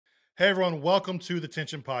Hey everyone, welcome to the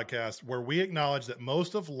Tension Podcast, where we acknowledge that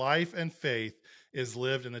most of life and faith is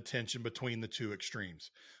lived in the tension between the two extremes.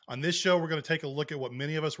 On this show, we're going to take a look at what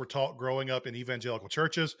many of us were taught growing up in evangelical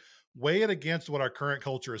churches, weigh it against what our current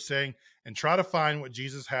culture is saying, and try to find what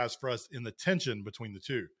Jesus has for us in the tension between the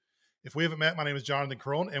two. If we haven't met, my name is Jonathan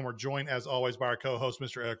Crone, and we're joined as always by our co-host,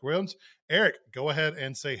 Mr. Eric Williams. Eric, go ahead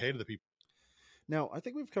and say hey to the people. Now, I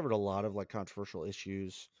think we've covered a lot of controversial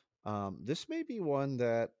issues. This may be one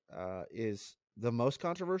that is the most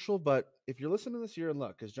controversial, but if you're listening to this year and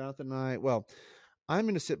look, because Jonathan and I'm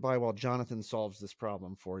going to sit by while Jonathan solves this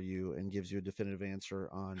problem for you and gives you a definitive answer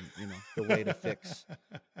on, the way to fix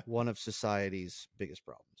one of society's biggest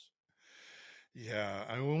problems. Yeah,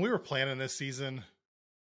 I mean, when we were planning this season,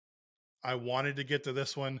 I wanted to get to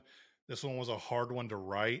this one. This one was a hard one to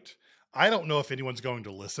write. I don't know if anyone's going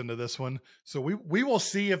to listen to this one. So we will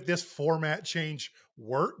see if this format change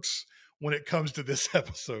works when it comes to this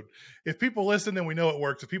episode. If people listen, then we know it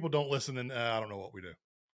works. If people don't listen, then I don't know what we do.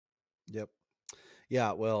 Yep.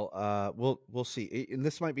 Yeah, well, we'll see. And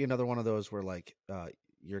this might be another one of those where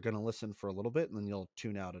you're going to listen for a little bit and then you'll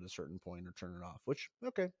tune out at a certain point or turn it off, which,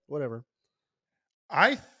 okay, whatever.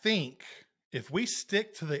 I think if we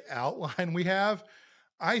stick to the outline we have,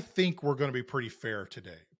 I think we're going to be pretty fair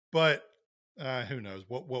today. But who knows?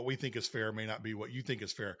 What we think is fair may not be what you think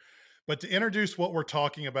is fair. But to introduce what we're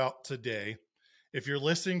talking about today, if you're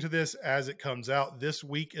listening to this as it comes out, this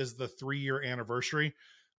week is the 3-year anniversary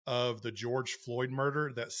of the George Floyd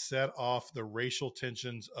murder that set off the racial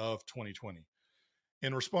tensions of 2020.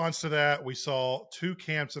 In response to that, we saw two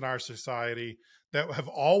camps in our society that have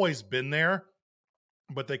always been there,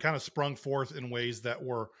 but they kind of sprung forth in ways that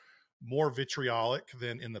were more vitriolic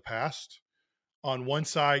than in the past. On one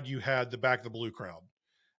side, you had the Back the Blue crowd,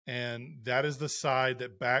 and that is the side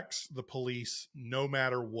that backs the police no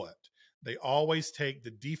matter what. They always take the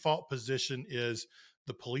default position is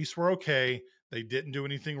the police were okay. They didn't do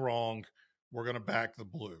anything wrong. We're going to back the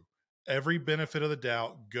blue. Every benefit of the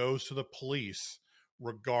doubt goes to the police,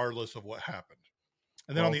 regardless of what happened.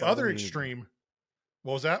 And then on the other extreme,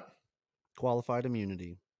 what was that? Qualified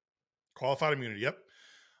immunity. Qualified immunity. Yep.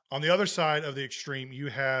 On the other side of the extreme, you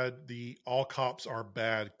had the all cops are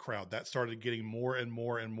bad crowd. That started getting more and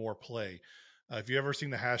more and more play. If you've ever seen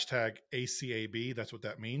the hashtag ACAB, that's what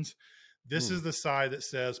that means. This is the side that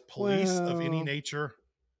says police of any nature.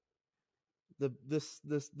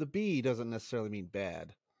 The B doesn't necessarily mean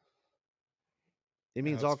bad. It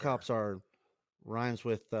means all fair. cops are rhymes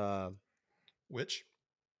with Which?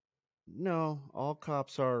 No, all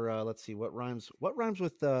cops are let's see what rhymes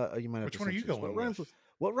with you might have Which to one are you censor this. going with?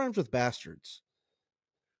 What rhymes with bastards?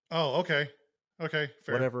 Oh, okay. Okay,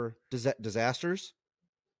 fair. Whatever. Disasters?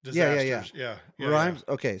 Disasters. Yeah. Rhymes.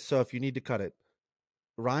 Yeah. Okay, so if you need to cut it,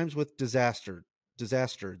 rhymes with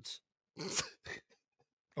disastards.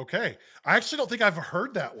 Okay. I actually don't think I've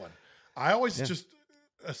heard that one. I always just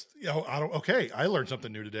I learned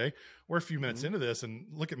something new today. We're a few minutes into this and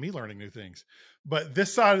look at me learning new things. But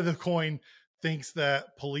this side of the coin thinks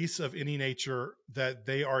that police of any nature, that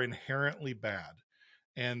they are inherently bad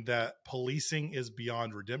and that policing is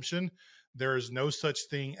beyond redemption. There is no such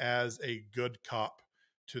thing as a good cop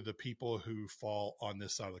to the people who fall on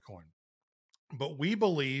this side of the coin. But we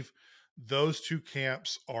believe those two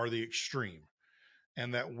camps are the extreme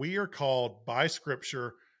and that we are called by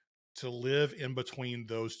Scripture to live in between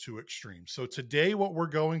those two extremes. So today, what we're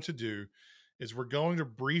going to do is we're going to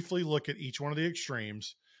briefly look at each one of the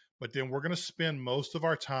extremes, but then we're going to spend most of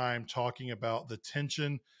our time talking about the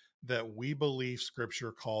tension that we believe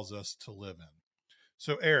Scripture calls us to live in.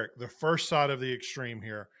 So Eric, the first side of the extreme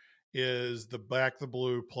here is the Back the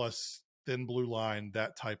Blue plus thin blue line,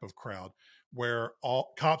 that type of crowd where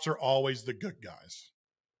all cops are always the good guys.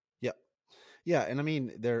 Yep. Yeah. And I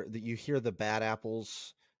mean, you hear the bad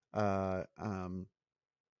apples. I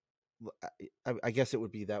guess that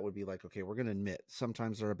would be like, okay, we're going to admit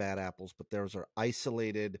sometimes there are bad apples, but those are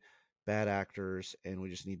isolated bad actors and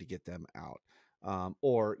we just need to get them out.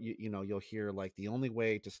 Or you'll hear like the only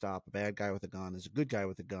way to stop a bad guy with a gun is a good guy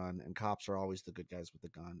with a gun, and cops are always the good guys with a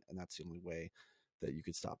gun, and that's the only way that you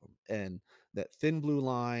could stop them. And that thin blue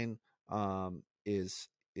line is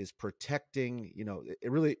protecting.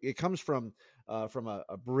 It comes from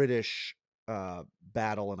a British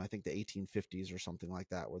battle in I think the 1850s or something like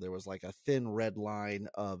that, where there was like a thin red line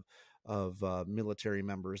of military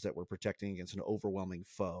members that were protecting against an overwhelming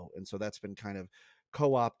foe, and so that's been kind of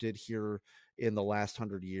co-opted here in the last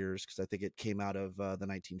 100 years because I think it came out of the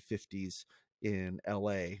 1950s in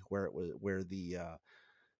LA, where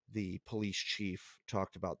the police chief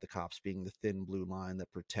talked about the cops being the thin blue line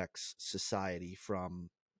that protects society from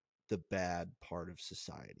the bad part of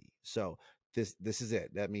society. So this is it.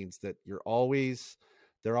 That means that they're always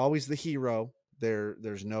the hero.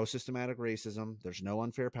 There's no systematic racism. There's no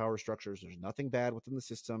unfair power structures. There's nothing bad within the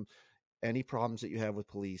system. Any problems that you have with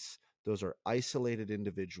police, those are isolated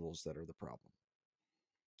individuals that are the problem.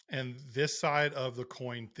 And this side of the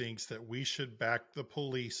coin thinks that we should back the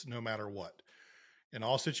police no matter what. In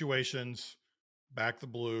all situations, back the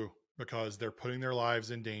blue because they're putting their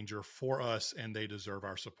lives in danger for us and they deserve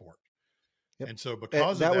our support. Yep. And so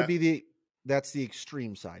because of that would that, be that's the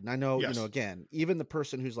extreme side. And I know, yes, again, even the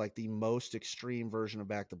person who's like the most extreme version of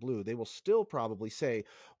Back the Blue, they will still probably say,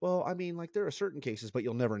 well, I mean, like there are certain cases, but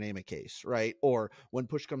you'll never name a case, right? Or when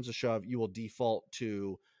push comes to shove, you will default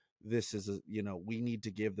to this is, we need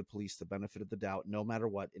to give the police the benefit of the doubt no matter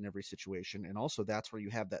what in every situation. And also that's where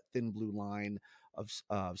you have that thin blue line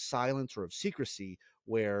of silence or of secrecy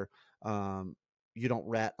where you don't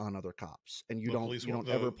rat on other cops and you don't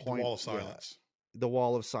ever point the wall of silence. The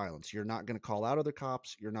wall of silence. You're not going to call out other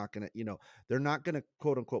cops. You're not going to, they're not going to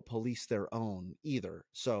quote unquote police their own either.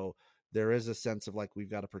 So there is a sense of like,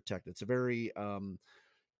 we've got to protect. It's a very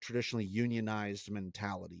traditionally unionized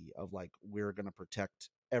mentality of like, we're going to protect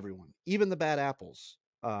everyone, even the bad apples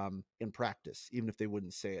in practice, even if they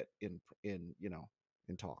wouldn't say it in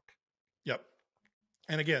talk. Yep.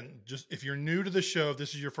 And again, just if you're new to the show, if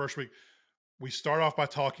this is your first week, we start off by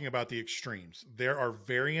talking about the extremes. There are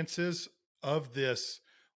variances of this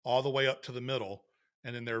all the way up to the middle,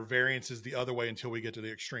 and then there are variances the other way until we get to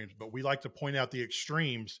the extremes. But we like to point out the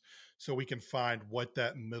extremes so we can find what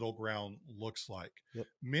that middle ground looks like. Yep.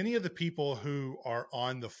 Many of the people who are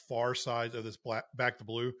on the far side of this back to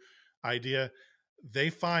blue idea, they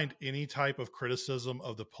find any type of criticism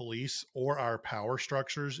of the police or our power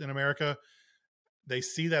structures in America, they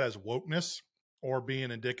see that as wokeness or being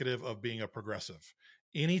indicative of being a progressive.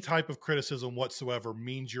 Any type of criticism whatsoever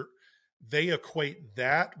means they equate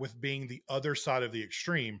that with being the other side of the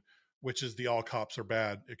extreme, which is the all cops are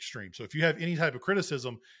bad extreme. So if you have any type of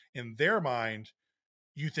criticism in their mind,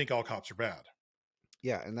 you think all cops are bad.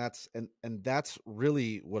 Yeah. And that's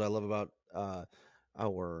really what I love about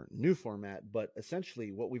our new format. But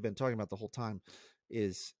essentially what we've been talking about the whole time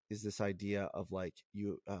is this idea of like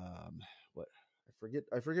what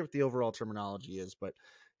I forget what the overall terminology is, but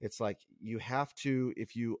it's like you have to,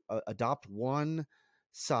 if you adopt one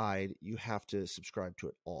side, you have to subscribe to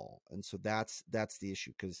it all. And so that's the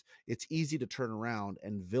issue, because it's easy to turn around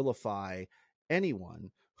and vilify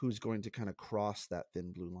anyone who's going to kind of cross that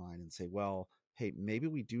thin blue line and say, well, hey, maybe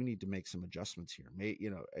we do need to make some adjustments here.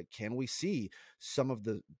 Can we see some of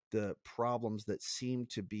the problems that seem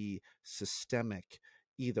to be systemic,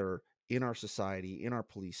 either in our society, in our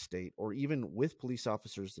police state, or even with police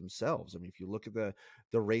officers themselves? I mean, if you look at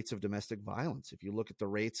the rates of domestic violence, if you look at the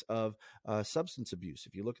rates of substance abuse,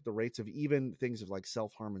 if you look at the rates of even things of like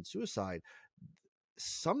self-harm and suicide,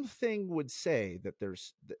 something would say that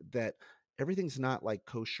that everything's not like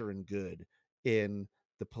kosher and good in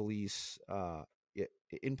the police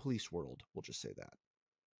in police world. We'll just say that.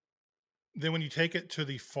 Then when you take it to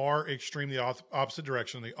the far extreme, the opposite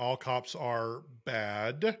direction, the all cops are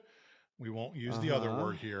bad. We won't use the other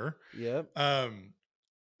word here. Yep.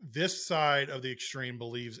 This side of the extreme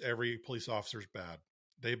believes every police officer is bad.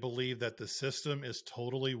 They believe that the system is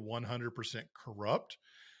totally 100% corrupt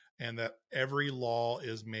and that every law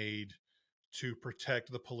is made to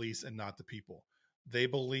protect the police and not the people. They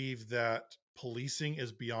believe that policing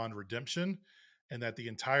is beyond redemption and that the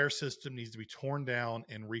entire system needs to be torn down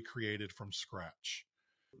and recreated from scratch.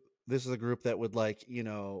 This is a group that would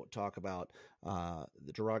talk about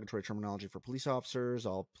the derogatory terminology for police officers,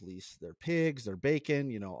 all police, they're pigs, they're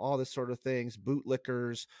bacon, all this sort of things,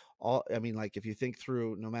 bootlickers, if you think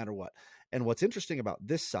through no matter what. And what's interesting about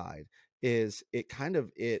this side is it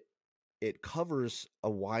covers a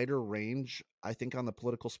wider range, I think, on the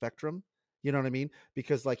political spectrum. You know what I mean?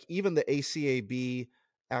 Because like even the ACAB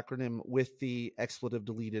acronym with the expletive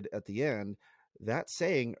deleted at the end, that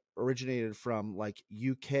saying originated from like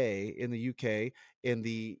in the UK in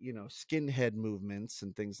the skinhead movements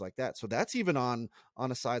and things like that. So that's even on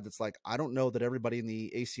a side that's like, I don't know that everybody in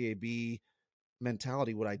the ACAB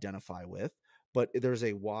mentality would identify with, but there's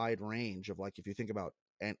a wide range of like, if you think about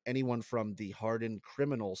anyone from the hardened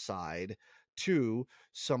criminal side to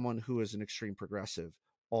someone who is an extreme progressive,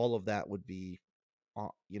 all of that would be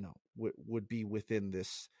would be within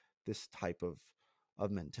this type of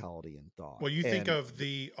mentality and thought. Well, you think of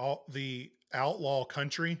the outlaw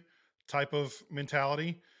country type of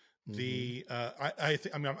mentality. I'm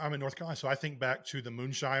in North Carolina, so I think back to the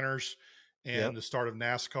moonshiners and the start of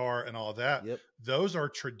NASCAR and all of that. Yep. Those are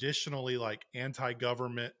traditionally like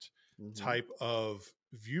anti-government type of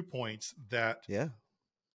viewpoints that Yeah.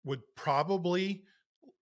 would probably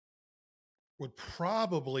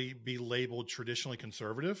be labeled traditionally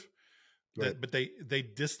conservative, Right. but they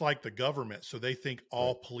dislike the government, so they think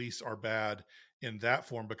all Right. police are bad in that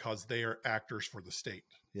form because they are actors for the state.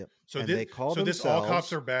 Yep. So And they call this all cops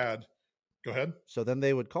themselves, are bad. Go ahead. so then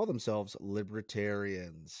they would call themselves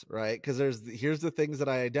libertarians, right? Because here's the things that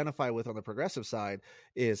I identify with on the progressive side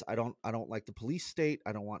is I don't like the police state.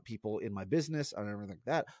 I don't want people in my business. I don't everything like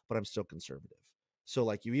that, but I'm still conservative. So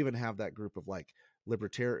like you even have that group of like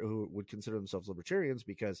libertarian who would consider themselves libertarians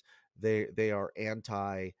because they are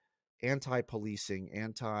anti policing,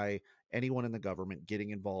 anti anyone in the government getting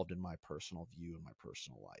involved in my personal view and my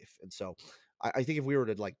personal life. And so I think if we were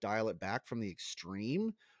to like dial it back from the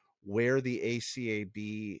extreme, where the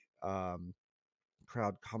ACAB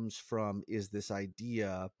crowd comes from is this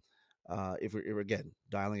idea. If we're again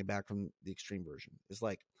dialing it back from the extreme version, is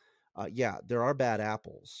like, yeah, there are bad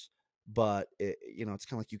apples, but it's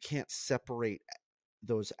kind of like you can't separate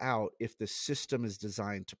those out if the system is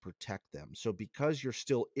designed to protect them. So because you're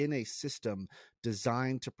still in a system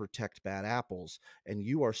designed to protect bad apples and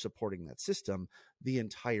you are supporting that system, the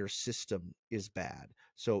entire system is bad.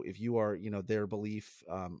 So if you are, their belief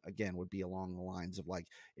again would be along the lines of like,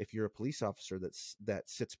 if you're a police officer that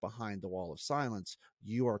sits behind the wall of silence,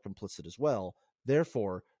 you are complicit as well.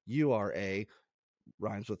 Therefore, you are a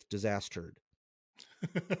rhymes with disaster.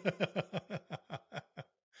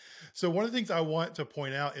 So one of the things I want to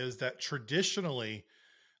point out is that traditionally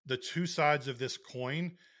the two sides of this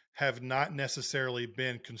coin have not necessarily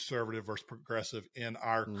been conservative versus progressive in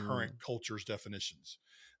our current culture's definitions.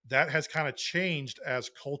 That has kind of changed as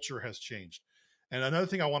culture has changed. And another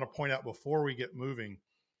thing I want to point out before we get moving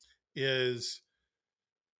is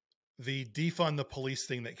the defund the police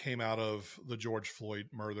thing that came out of the George Floyd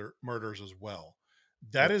murders as well.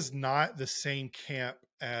 That Yep. is not the same camp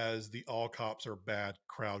as the all cops are bad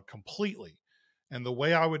crowd completely. And the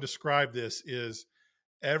way I would describe this is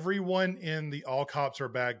everyone in the all cops are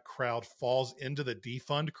bad crowd falls into the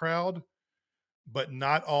defund crowd, but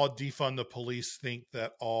not all defund the police think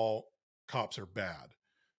that all cops are bad.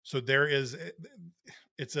 So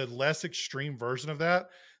it's a less extreme version of that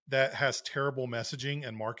has terrible messaging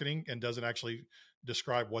and marketing and doesn't actually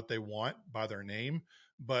describe what they want by their name.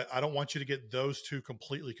 But I don't want you to get those two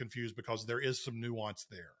completely confused because there is some nuance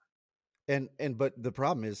there. But the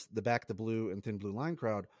problem is the back the blue and thin blue line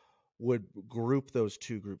crowd would group those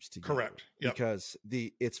two groups together. Correct. Yep. Because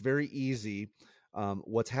it's very easy.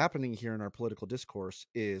 What's happening here in our political discourse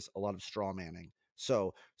is a lot of straw manning.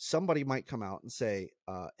 So somebody might come out and say,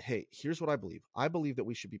 hey, here's what I believe. I believe that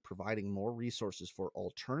we should be providing more resources for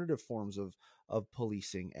alternative forms of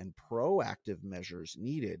policing and proactive measures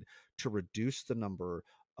needed to reduce the number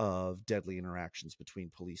of deadly interactions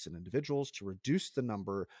between police and individuals, to reduce the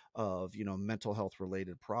number of mental health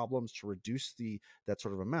related problems, to reduce that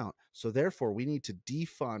sort of amount. So therefore we need to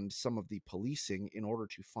defund some of the policing in order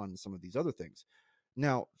to fund some of these other things.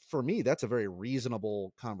 Now, for me, that's a very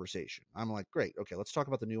reasonable conversation. I'm like, great, okay, let's talk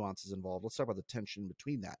about the nuances involved. Let's talk about the tension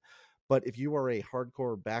between that. But if you are a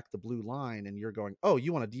hardcore back the blue line and you're going, oh,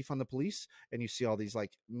 you want to defund the police, and you see all these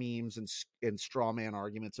like memes and straw man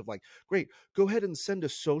arguments of like, great, go ahead and send a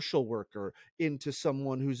social worker into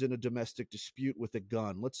someone who's in a domestic dispute with a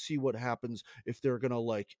gun. Let's see what happens if they're gonna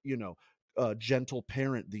like, gentle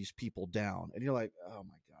parent these people down. And you're like, oh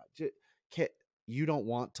my god, you don't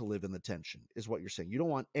want to live in the tension, is what you're saying. You don't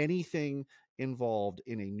want anything involved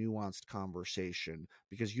in a nuanced conversation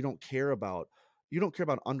because you don't care about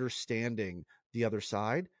understanding the other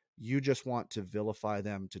side. You just want to vilify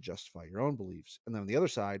them to justify your own beliefs. And then on the other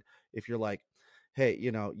side, if you're like, hey,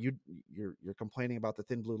 you're complaining about the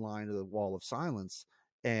thin blue line or the wall of silence,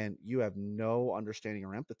 and you have no understanding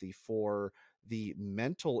or empathy for the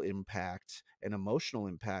mental impact and emotional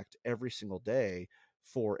impact every single day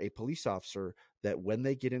for a police officer, that when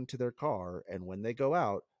they get into their car and when they go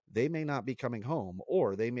out, they may not be coming home,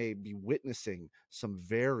 or they may be witnessing some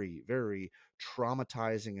very, very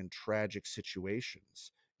traumatizing and tragic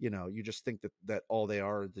situations. You just think that all they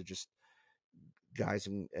are, they're just guys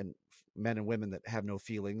and men and women that have no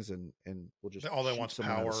feelings and will just All they shoot want's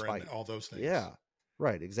someone out of power and spite. all those things. Yeah,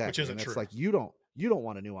 right, Which exactly. isn't And it's true. like you don't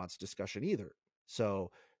want a nuanced discussion either. So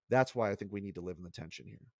that's why I think we need to live in the tension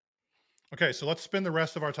here. Okay, so let's spend the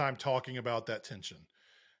rest of our time talking about that tension.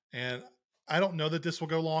 And I don't know that this will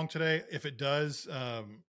go long today. If it does, I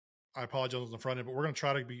apologize on the front end, but we're going to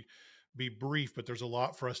try to be brief. But there's a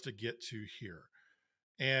lot for us to get to here,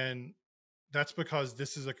 and that's because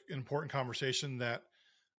this is an important conversation that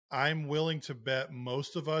I'm willing to bet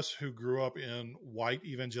most of us who grew up in white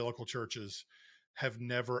evangelical churches have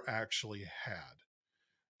never actually had.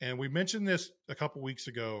 And we mentioned this a couple weeks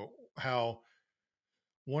ago, how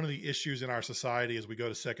one of the issues in our society is we go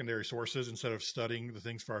to secondary sources instead of studying the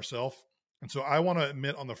things for ourselves. And so I want to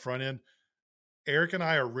admit on the front end, Eric and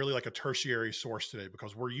I are really like a tertiary source today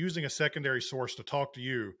because we're using a secondary source to talk to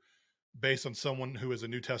you based on someone who is a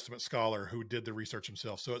New Testament scholar who did the research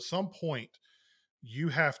himself. So at some point, you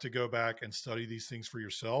have to go back and study these things for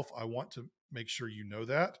yourself. I want to make sure you know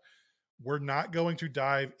that. We're not going to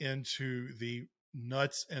dive into the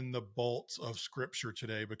nuts and the bolts of scripture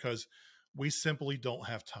today because we simply don't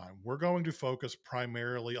have time. We're going to focus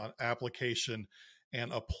primarily on application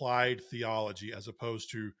and applied theology as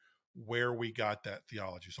opposed to where we got that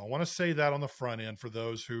theology. So I want to say that on the front end for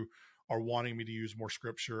those who are wanting me to use more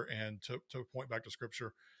scripture and to point back to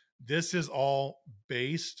scripture. This is all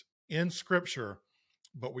based in scripture,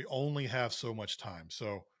 but we only have so much time.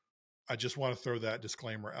 So I just want to throw that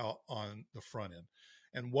disclaimer out on the front end.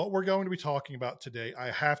 And what we're going to be talking about today,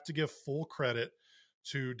 I have to give full credit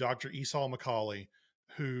to Dr. Esau McCaulley,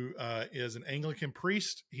 who is an Anglican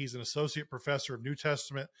priest. He's an associate professor of New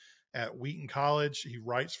Testament at Wheaton College. He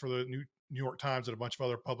writes for the New York Times and a bunch of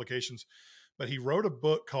other publications. But he wrote a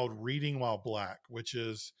book called Reading While Black, which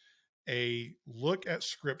is a look at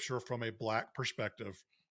scripture from a Black perspective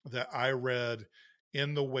that I read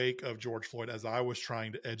in the wake of George Floyd as I was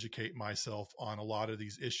trying to educate myself on a lot of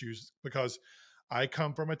these issues, because I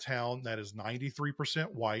come from a town that is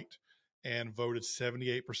 93% white and voted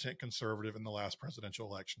 78% conservative in the last presidential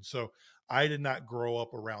election. So I did not grow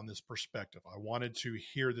up around this perspective. I wanted to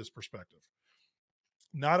hear this perspective.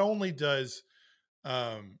 Not only does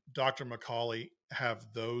Dr. McCaulley have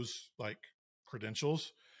those like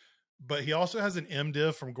credentials, but he also has an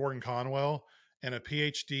MDiv from Gordon Conwell and a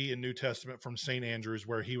PhD in New Testament from St. Andrews,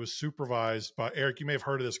 where he was supervised by Eric. You may have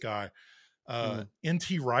heard of this guy,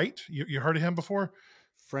 N.T. Wright. You heard of him before?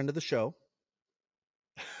 Friend of the show.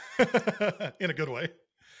 In a good way.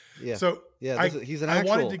 Yeah. So yeah, he's an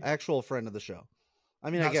actual friend of the show.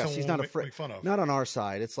 I mean, I guess he's not a friend, not on our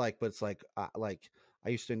side. It's like, but it's like I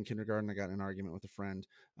used to in kindergarten, I got in an argument with a friend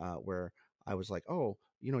where I was like, oh,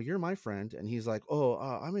 you know, you're my friend. And he's like, oh,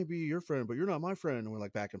 I may be your friend, but you're not my friend. And we're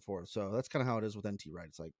like back and forth. So that's kind of how it is with NT Wright.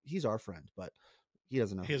 It's like, he's our friend, but he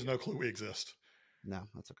doesn't know. He has no clue we exist. No,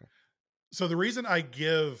 that's okay. So the reason I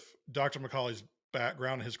give Dr. McCaulley's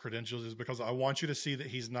background and his credentials is because I want you to see that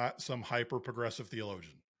he's not some hyper progressive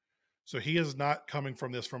theologian. So he is not coming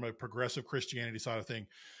from this from a progressive Christianity side of thing,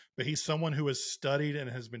 but he's someone who has studied and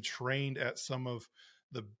has been trained at some of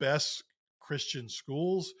the best Christian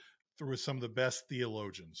schools through some of the best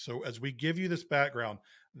theologians. So as we give you this background,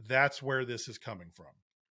 that's where this is coming from.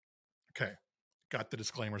 Okay. Got the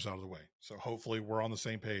disclaimers out of the way. So hopefully we're on the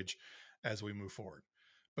same page as we move forward.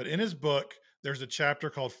 But in his book, there's a chapter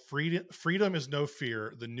called Freedom is No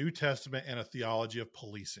Fear, the New Testament and a Theology of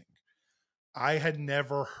Policing. I had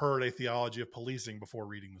never heard a theology of policing before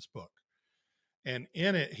reading this book. And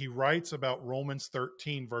in it, he writes about Romans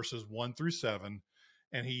 13, verses 1-7,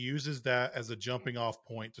 and he uses that as a jumping off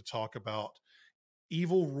point to talk about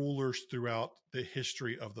evil rulers throughout the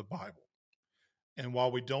history of the Bible. And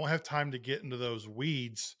while we don't have time to get into those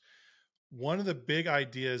weeds, one of the big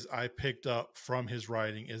ideas I picked up from his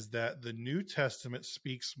writing is that the New Testament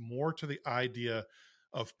speaks more to the idea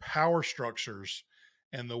of power structures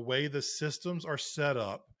and the way the systems are set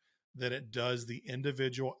up than it does the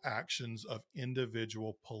individual actions of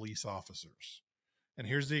individual police officers. And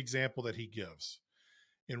here's the example that he gives.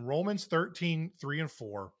 In Romans 13,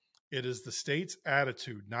 3-4, it is the state's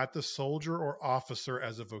attitude, not the soldier or officer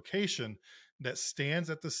as a vocation, that stands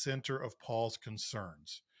at the center of Paul's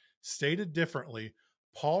concerns. Stated differently,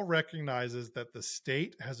 Paul recognizes that the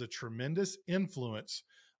state has a tremendous influence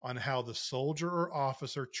on how the soldier or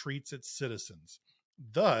officer treats its citizens.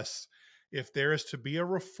 Thus, if there is to be a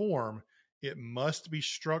reform, it must be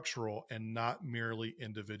structural and not merely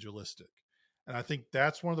individualistic. And I think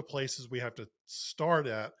that's one of the places we have to start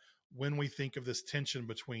at when we think of this tension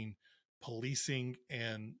between policing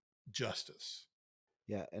and justice.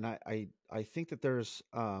 Yeah, and I think that there's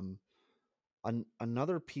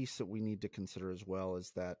another piece that we need to consider as well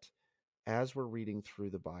is that as we're reading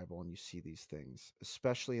through the Bible and you see these things,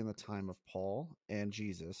 especially in the time of Paul and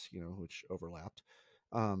Jesus, you know, which overlapped,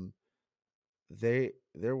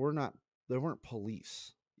 there weren't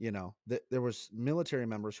police, you know, there was military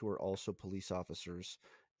members who were also police officers,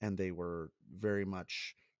 and they were very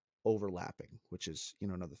much overlapping, which is, you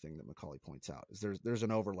know, another thing that McCaulley points out is there's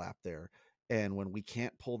an overlap there. And when we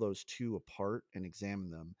can't pull those two apart and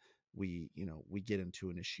examine them, we get into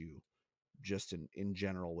an issue just in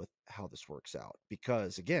general with how this works out.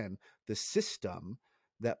 Because again, the system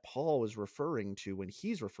that Paul is referring to when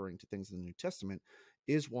he's referring to things in the New Testament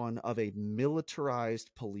is one of a militarized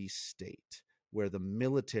police state where the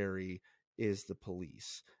military is the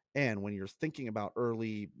police. And when you're thinking about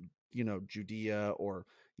early, Judea or,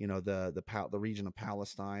 the region of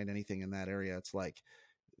Palestine, anything in that area, it's like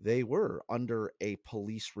they were under a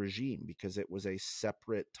police regime because it was a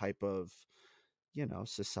separate type of,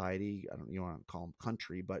 society. I don't, want to call them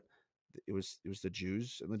country, but it was the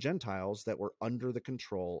Jews and the Gentiles that were under the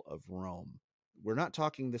control of Rome. We're not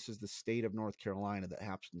talking this is the state of North Carolina that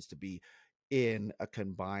happens to be in a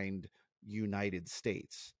combined United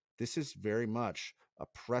States. This is very much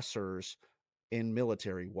oppressors in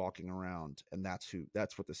military walking around, and that's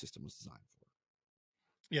what the system was designed for.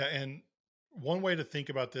 Yeah, and one way to think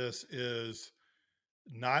about this is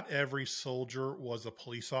not every soldier was a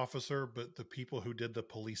police officer, but the people who did the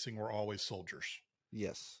policing were always soldiers.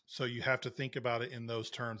 Yes. So you have to think about it in those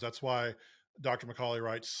terms. That's why Dr. McCaulley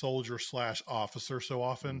writes soldier/officer so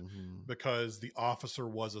often, because the officer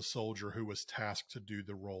was a soldier who was tasked to do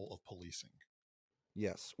the role of policing.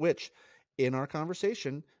 Yes, which in our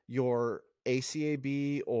conversation, your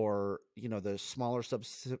ACAB or, the smaller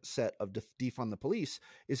subset of defund the police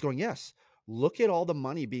is going, yes, look at all the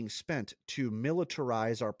money being spent to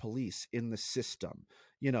militarize our police in the system.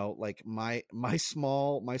 Like my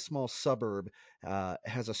small suburb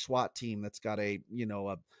has a SWAT team that's got a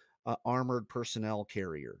armored personnel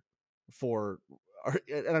carrier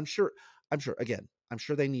and I'm sure again, I'm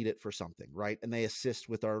sure they need it for something, right? And they assist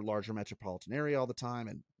with our larger metropolitan area all the time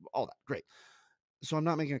and all that. Great. So I'm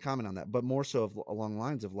not making a comment on that, but more so along the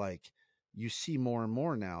lines of like, you see more and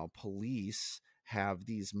more now police have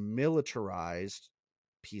these militarized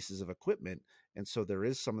pieces of equipment. And so there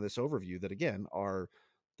is some of this overview that, again, are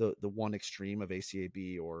the one extreme of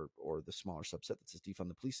ACAB or the smaller subset that says defund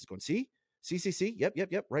the police is going, see,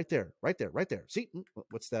 yep, right there. See,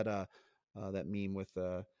 what's that that meme with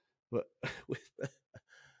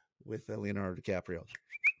with Leonardo DiCaprio?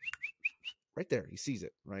 Right there, he sees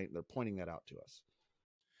it, right? They're pointing that out to us.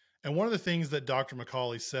 And one of the things that Dr.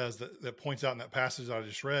 McCaulley says that points out in that passage that I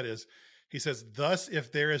just read is, he says, thus,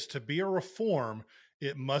 if there is to be a reform,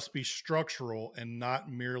 it must be structural and not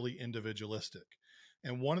merely individualistic.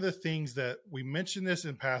 And one of the things that we mentioned this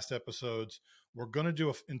in past episodes, we're going to do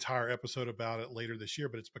an entire episode about it later this year,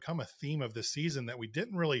 but it's become a theme of this season that we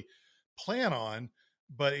didn't really plan on,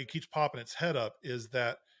 but it keeps popping its head up, is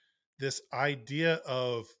that this idea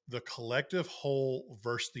of the collective whole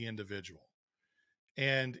versus the individual.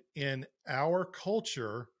 And in our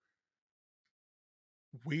culture,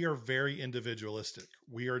 we are very individualistic.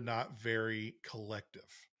 We are not very collective.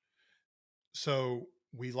 So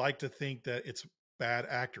we like to think that it's bad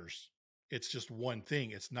actors. It's just one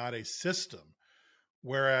thing. It's not a system.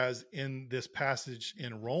 Whereas in this passage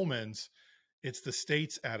in Romans, it's the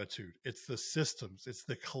state's attitude. It's the systems. It's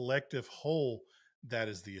the collective whole that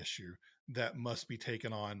is the issue that must be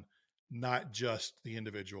taken on, not just the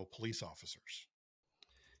individual police officers.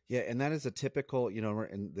 Yeah, and that is a typical,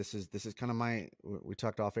 and this is kind of we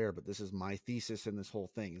talked off air, but this is my thesis in this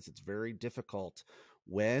whole thing, is it's very difficult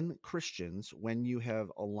when you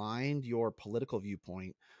have aligned your political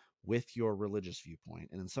viewpoint with your religious viewpoint.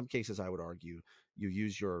 And in some cases, I would argue you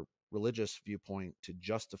use your religious viewpoint to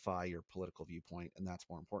justify your political viewpoint, and that's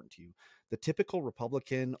more important to you. The typical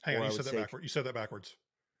Republican, Hang on, you said that backwards.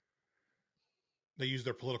 They use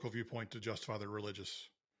their political viewpoint to justify their religious.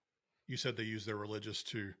 You said they use their religious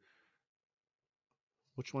to.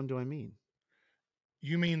 Which one do I mean?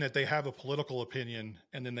 You mean that they have a political opinion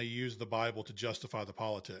and then they use the Bible to justify the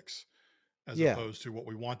politics, as opposed to what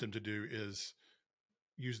we want them to do is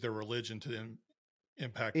use their religion to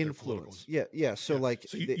impact influence. Their political. Yeah. So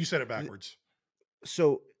you said it backwards.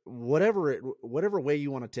 So whatever way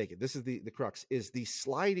you want to take it, this is the crux, is the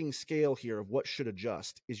sliding scale here of what should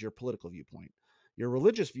adjust is your political viewpoint. Your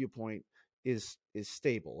religious viewpoint is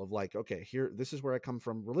stable, of like, okay, here, this is where I come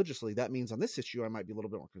from religiously. That means on this issue, I might be a little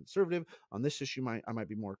bit more conservative. On this issue, I might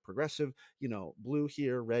be more progressive, blue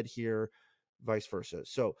here, red here, vice versa.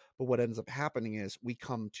 So, but what ends up happening is we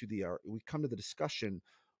come to the discussion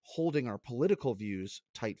holding our political views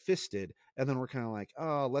tight-fisted, and then we're kind of like,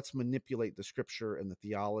 oh, let's manipulate the scripture and the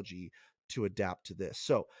theology to adapt to this.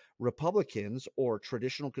 So Republicans or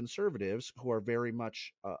traditional conservatives who are very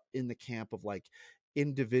much in the camp of like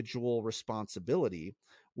individual responsibility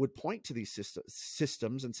would point to these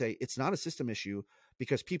systems and say, it's not a system issue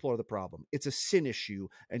because people are the problem. It's a sin issue,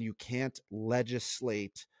 and you can't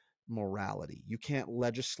legislate morality. You can't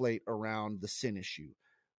legislate around the sin issue.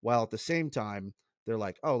 While at the same time, They're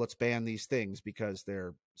like, oh, let's ban these things because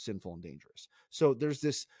they're sinful and dangerous. So there's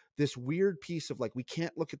this weird piece of like, we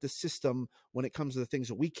can't look at the system when it comes to the things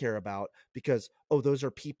that we care about because, oh, those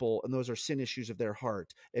are people and those are sin issues of their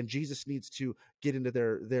heart, and Jesus needs to get into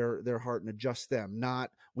their heart and adjust them.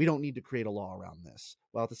 Not, we don't need to create a law around this.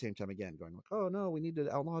 While at the same time, again, going like, oh no, we need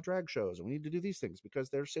to outlaw drag shows and we need to do these things because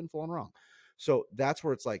they're sinful and wrong. So that's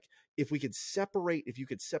where it's like, if you could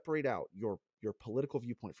separate out your political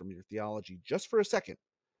viewpoint from your theology just for a second,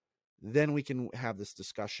 then we can have this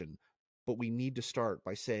discussion. But we need to start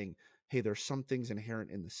by saying, hey, there's some things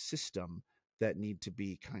inherent in the system that need to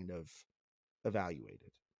be kind of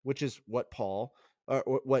evaluated, which is what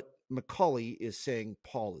what McCaulley is saying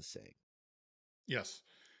Paul is saying. Yes.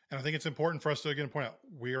 And I think it's important for us to again point out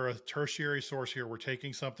we are a tertiary source here. We're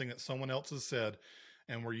taking something that someone else has said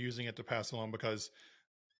and we're using it to pass along, because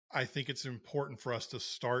I think it's important for us to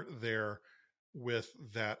start there with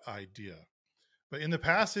that idea. But in the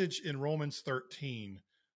passage in Romans 13,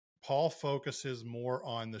 Paul focuses more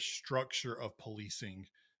on the structure of policing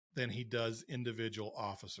than he does individual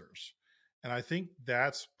officers. And I think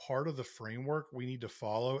that's part of the framework we need to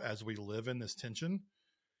follow as we live in this tension.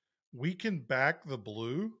 We can back the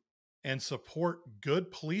blue and support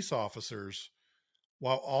good police officers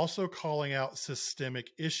while also calling out systemic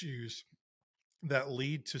issues that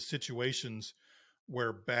lead to situations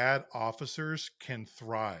where bad officers can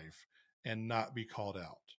thrive and not be called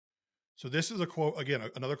out. So this is a quote, again,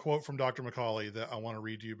 another quote from Dr. McCaulley that I want to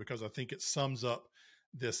read to you because I think it sums up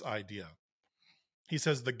this idea. He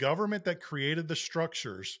says, the government that created the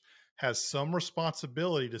structures has some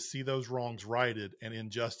responsibility to see those wrongs righted and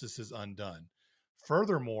injustices undone.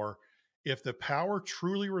 Furthermore, if the power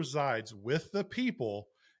truly resides with the people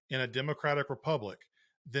in a democratic republic,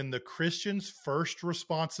 then the Christian's first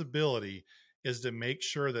responsibility is to make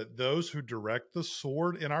sure that those who direct the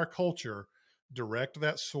sword in our culture direct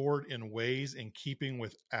that sword in ways in keeping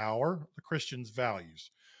with the Christian's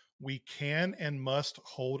values. We can and must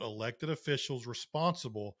hold elected officials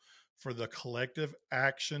responsible for the collective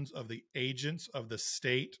actions of the agents of the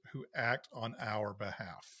state who act on our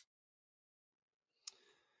behalf.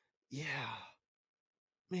 Yeah.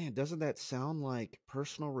 Man, doesn't that sound like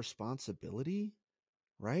personal responsibility?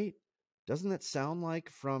 Right? Doesn't that sound like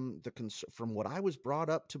from what I was brought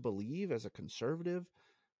up to believe as a conservative,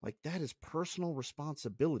 like that is personal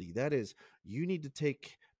responsibility. That is, you need to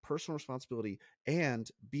take personal responsibility and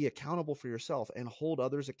be accountable for yourself and hold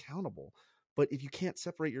others accountable. But if you can't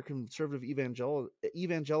separate your conservative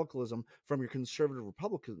evangelicalism from your conservative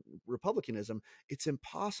republicanism, it's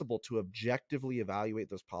impossible to objectively evaluate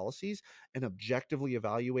those policies and objectively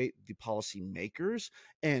evaluate the policy makers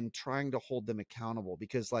and trying to hold them accountable.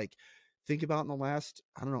 Because, like, think about in the last,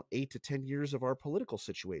 I don't know, 8 to 10 years of our political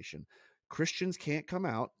situation. Christians can't come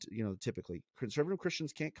out, typically conservative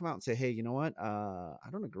Christians can't come out and say, hey, you know what? I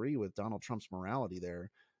don't agree with Donald Trump's morality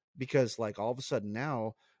there, because like all of a sudden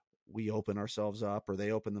now we open ourselves up, or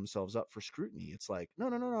they open themselves up for scrutiny. It's like, no,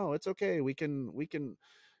 no, no, no. It's okay. We can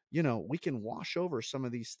wash over some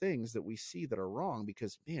of these things that we see that are wrong,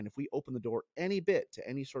 because man, if we open the door any bit to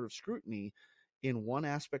any sort of scrutiny in one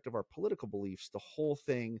aspect of our political beliefs, the whole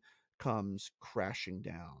thing comes crashing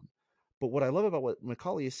down. But what I love about what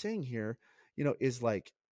McCaulley is saying here, is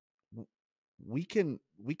like, we can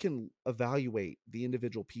evaluate the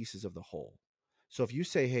individual pieces of the whole. So if you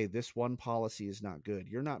say, hey, this one policy is not good,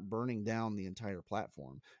 you're not burning down the entire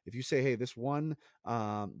platform. If you say, hey, this one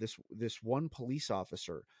police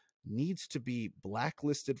officer needs to be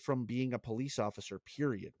blacklisted from being a police officer,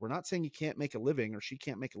 period. We're not saying you can't make a living or she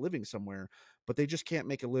can't make a living somewhere, but they just can't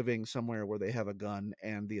make a living somewhere where they have a gun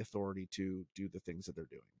and the authority to do the things that they're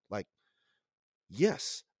doing. Like,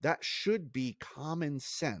 yes, that should be common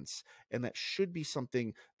sense, and that should be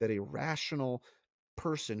something that a rational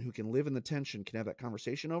person who can live in the tension can have that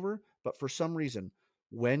conversation over. But for some reason,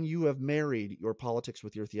 when you have married your politics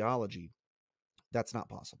with your theology, that's not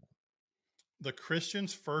possible. The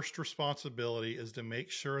Christian's first responsibility is to make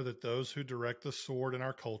sure that those who direct the sword in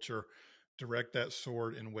our culture direct that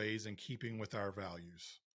sword in ways in keeping with our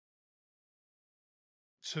values.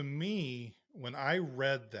 To me, when I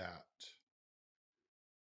read that,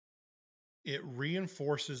 it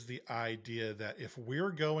reinforces the idea that if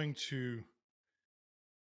we're going to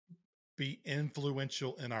be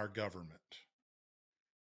influential in our government,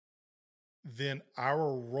 then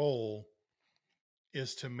our role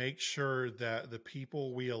is to make sure that the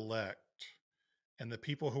people we elect and the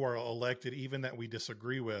people who are elected, even that we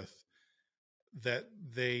disagree with, that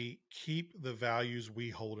they keep the values we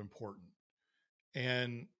hold important.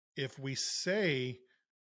 And if we say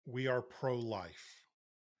we are pro-life,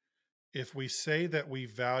 if we say that we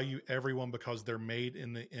value everyone because they're made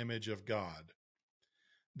in the image of God,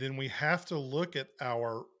 then we have to look at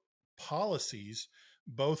our policies,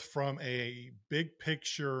 both from a big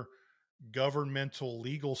picture governmental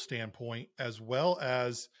legal standpoint, as well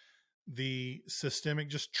as the systemic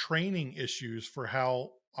just training issues for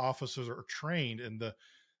how officers are trained and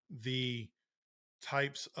the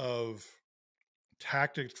types of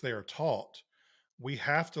tactics they are taught. We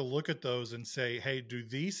have to look at those and say, hey, do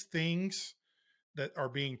these things that are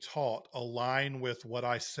being taught align with what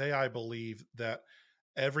I say I believe, that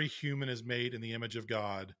every human is made in the image of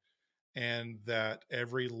God and that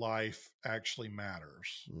every life actually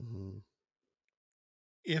matters? Mm-hmm.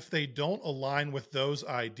 If they don't align with those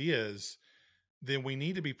ideas, then we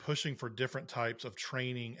need to be pushing for different types of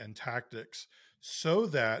training and tactics so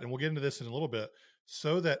that, and we'll get into this in a little bit,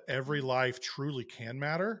 so that every life truly can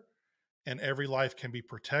matter and every life can be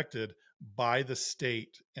protected by the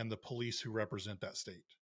state and the police who represent that state.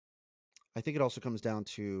 I think it also comes down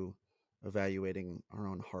to evaluating our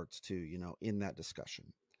own hearts too, in that discussion.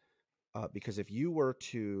 Because if you were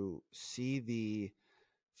to see the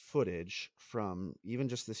footage from even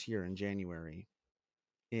just this year in January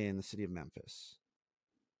in the city of Memphis,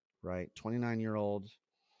 right? 29-year-old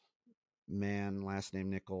man, last name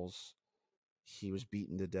Nichols. He was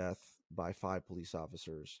beaten to death by 5 police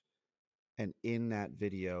officers. And in that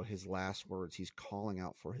video, his last words, he's calling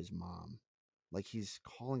out for his mom. Like, he's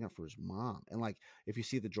calling out for his mom. And like, if you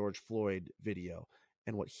see the George Floyd video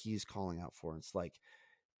and what he's calling out for, it's like,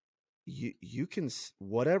 you can,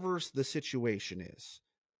 whatever the situation is,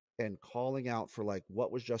 and calling out for like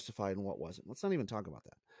what was justified and what wasn't. Let's not even talk about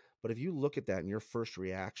that. But if you look at that and your first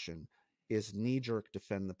reaction is knee-jerk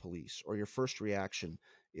defend the police, or your first reaction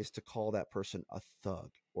is to call that person a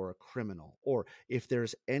thug or a criminal, or if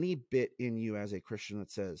there's any bit in you as a Christian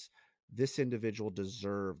that says this individual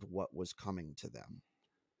deserved what was coming to them,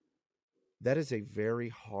 that is a very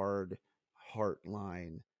hard heart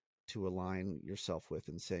line to align yourself with,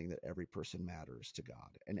 and saying that every person matters to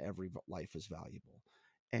God and every life is valuable.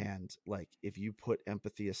 And like, if you put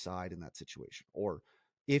empathy aside in that situation, or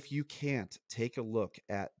if you can't take a look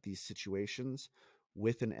at these situations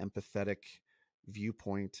with an empathetic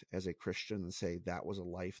viewpoint as a Christian and say that was a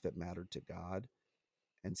life that mattered to God,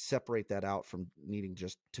 and separate that out from needing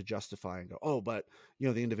just to justify and go, oh, but the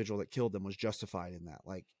individual that killed them was justified in that.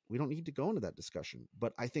 Like, we don't need to go into that discussion.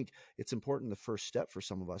 But I think it's important. The first step for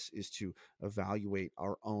some of us is to evaluate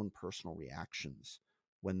our own personal reactions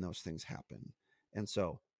when those things happen. And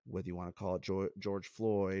so whether you want to call it George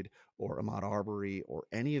Floyd or Ahmaud Arbery or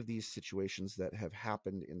any of these situations that have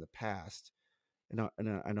happened in the past, and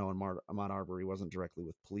I know Ahmaud Arbery wasn't directly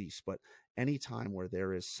with police, but any time where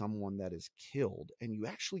there is someone that is killed and you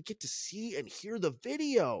actually get to see and hear the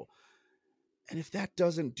video, and if that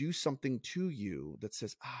doesn't do something to you that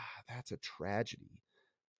says, that's a tragedy,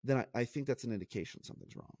 then I think that's an indication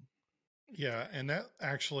something's wrong. Yeah. And that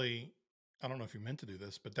actually, I don't know if you meant to do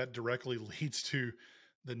this, but that directly leads to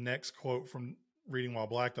the next quote from Reading While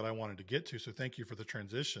Black that I wanted to get to. So thank you for the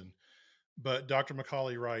transition. But Dr.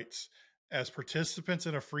 McCaulley writes, as participants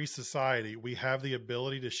in a free society, we have the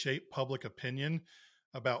ability to shape public opinion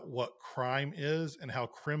about what crime is and how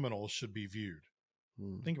criminals should be viewed.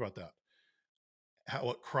 Think about that.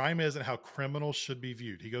 What crime is and how criminals should be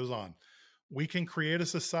viewed. He goes on, we can create a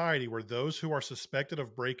society where those who are suspected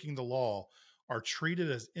of breaking the law are treated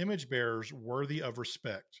as image bearers worthy of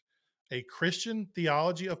respect. A Christian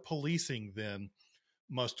theology of policing, then,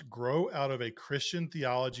 must grow out of a Christian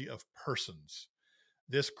theology of persons.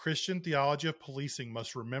 This Christian theology of policing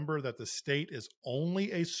must remember that the state is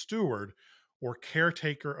only a steward or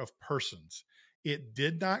caretaker of persons. It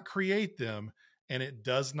did not create them, and it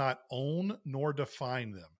does not own nor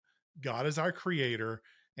define them. God is our creator,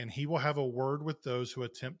 and he will have a word with those who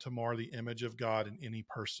attempt to mar the image of God in any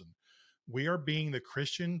person. We are being the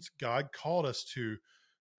Christians God called us to.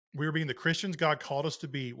 We are being the Christians God called us to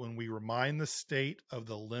be when we remind the state of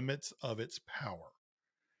the limits of its power.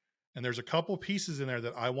 And there's a couple pieces in there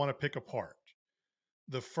that I want to pick apart.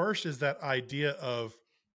 The first is that idea of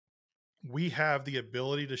we have the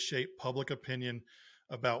ability to shape public opinion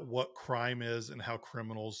about what crime is and how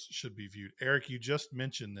criminals should be viewed. Eric, you just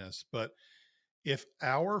mentioned this, but if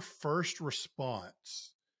our first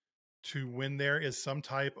response to when there is some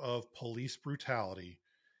type of police brutality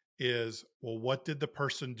is, well, what did the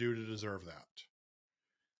person do to deserve that?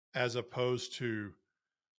 As opposed to,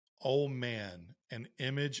 oh man, an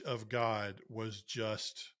image of God was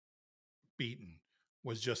just beaten,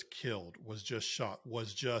 was just killed, was just shot,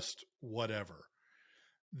 was just whatever,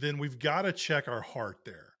 then we've got to check our heart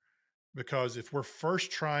there. Because if we're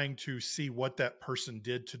first trying to see what that person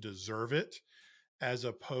did to deserve it, as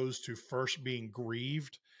opposed to first being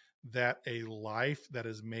grieved that a life that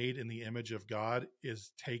is made in the image of God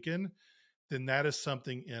is taken, then that is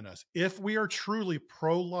something in us. If we are truly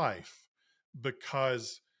pro-life,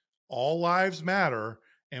 because all lives matter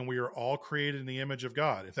and we are all created in the image of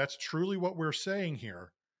God, if that's truly what we're saying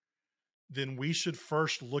here, then we should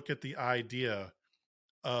first look at the idea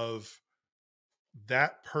of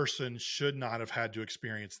that person should not have had to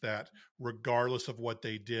experience that regardless of what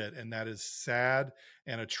they did. And that is sad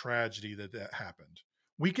and a tragedy that that happened.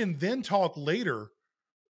 We can then talk later,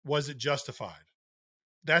 was it justified?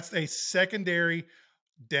 That's a secondary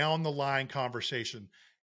down the line conversation.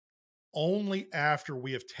 Only after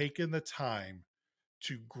we have taken the time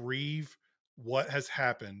to grieve what has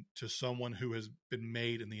happened to someone who has been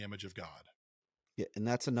made in the image of God. Yeah, and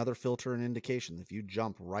that's another filter and indication. If you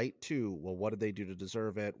jump right to, well, what did they do to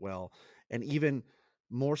deserve it? Well, and even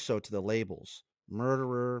more so to the labels: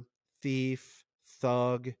 murderer, thief,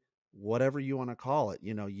 thug, whatever you want to call it.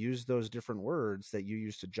 Use those different words that you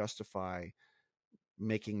use to justify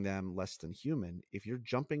making them less than human. If you're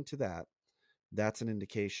jumping to that, that's an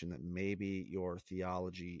indication that maybe your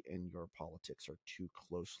theology and your politics are too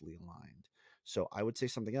closely aligned. So I would say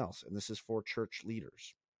something else, and this is for church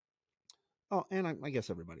leaders. Oh, and I guess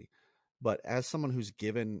everybody. But as someone who's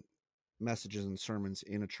given messages and sermons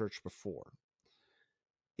in a church before,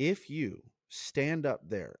 if you stand up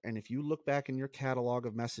there and if you look back in your catalog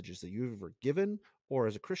of messages that you've ever given, or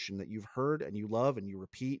as a Christian that you've heard and you love and you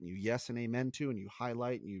repeat and you yes and amen to and you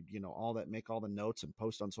highlight and you all that, make all the notes and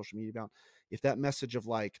post on social media about, if that message of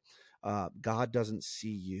like, God doesn't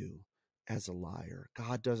see you as a liar,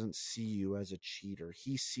 God doesn't see you as a cheater,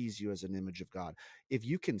 he sees you as an image of God, if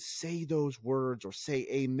you can say those words or say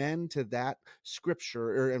amen to that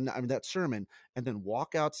scripture, or that sermon, and then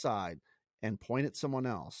walk outside and point at someone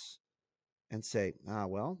else and say,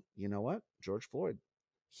 well, you know what? George Floyd,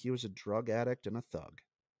 he was a drug addict and a thug.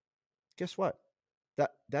 Guess what?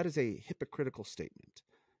 That is a hypocritical statement.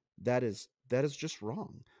 That is just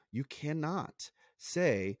wrong. You cannot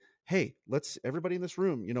say, hey, let's everybody in this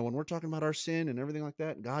room, when we're talking about our sin and everything like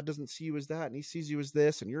that, God doesn't see you as that, and he sees you as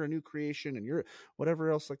this, and you're a new creation, and you're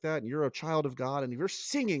whatever else like that, and you're a child of God, and if you're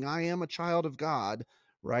singing, I am a child of God,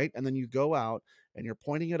 right? And then you go out and you're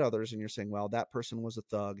pointing at others and you're saying, well, that person was a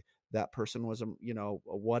thug, that person was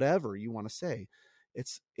whatever you want to say.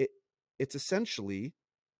 It's essentially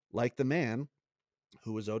like the man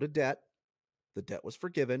who was owed a debt, the debt was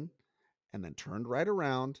forgiven, and then turned right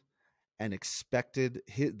around and expected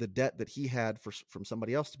the debt that he had from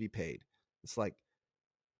somebody else to be paid. It's like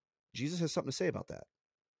Jesus has something to say about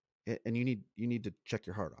that, and you need to check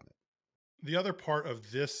your heart on it. The other part of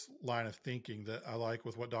this line of thinking that I like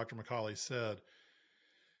with what Dr. McCaulley said,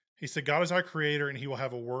 he said, God is our creator, and he will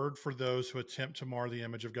have a word for those who attempt to mar the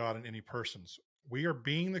image of God in any persons. We are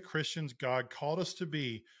being the Christians God called us to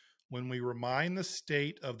be when we remind the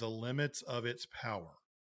state of the limits of its power.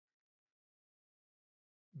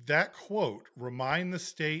 That quote, remind the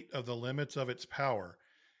state of the limits of its power,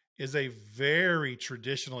 is a very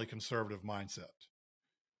traditionally conservative mindset.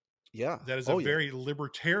 Yeah. That is a very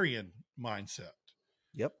libertarian mindset.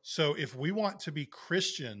 Yep. So if we want to be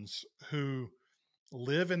Christians who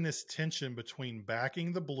live in this tension between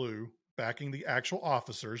backing the blue, backing the actual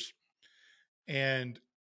officers, and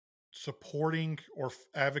supporting or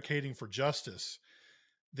advocating for justice,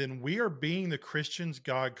 then we are being the Christians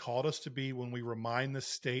God called us to be when we remind the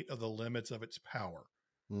state of the limits of its power.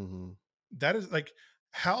 Mm-hmm. That is like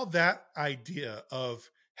how that idea of,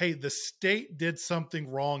 hey, the state did something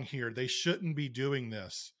wrong here, they shouldn't be doing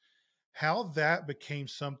this, how that became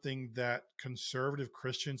something that conservative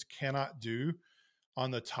Christians cannot do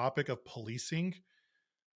on the topic of policing.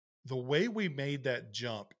 The way we made that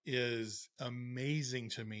jump is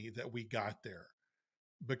amazing to me that we got there,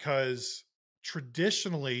 because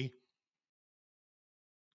traditionally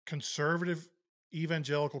conservative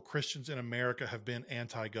evangelical Christians in America have been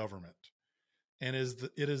anti-government, and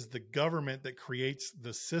it is the government that creates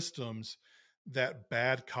the systems that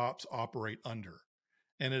bad cops operate under,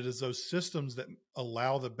 and it is those systems that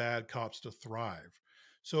allow the bad cops to thrive.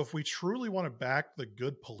 So if we truly want to back the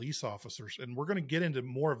good police officers, and we're going to get into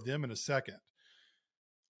more of them in a second,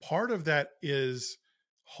 part of that is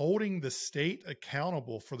holding the state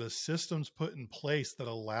accountable for the systems put in place that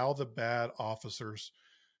allow the bad officers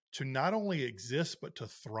to not only exist, but to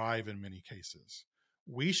thrive in many cases.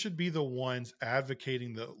 We should be the ones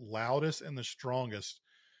advocating the loudest and the strongest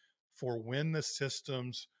for when the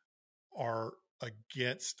systems are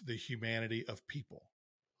against the humanity of people.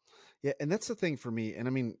 Yeah, and that's the thing for me. And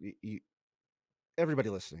I mean, everybody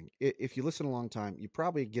listening, if you listen a long time, you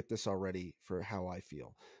probably get this already for how I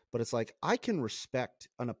feel. But it's like, I can respect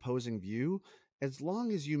an opposing view as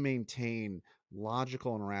long as you maintain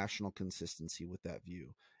logical and rational consistency with that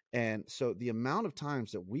view. And so the amount of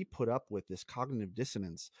times that we put up with this cognitive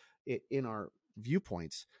dissonance in our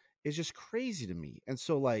viewpoints is just crazy to me. And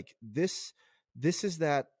so like this is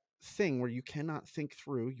that thing where you cannot think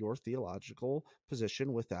through your theological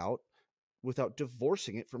position without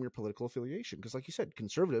divorcing it from your political affiliation. Because like you said,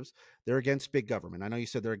 conservatives, they're against big government. I know you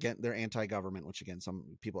said they're anti-government, which again, some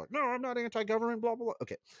people are like, no, I'm not anti-government, blah, blah, blah.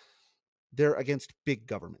 Okay. They're against big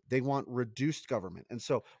government. They want reduced government. And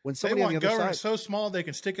so when They somebody on the want other government side, so small they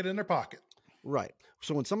can stick it in their pocket. right.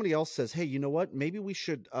 So when somebody else says, hey, you know what, maybe we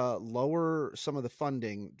should lower some of the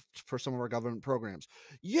funding for some of our government programs.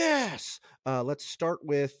 Yes. Let's start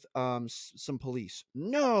with some police.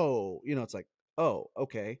 No. It's like, oh,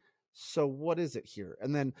 okay. So what is it here?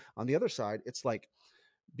 And then on the other side, it's like,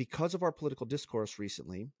 because of our political discourse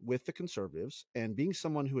recently with the conservatives and being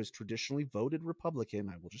someone who has traditionally voted Republican,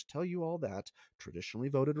 I will just tell you all that, traditionally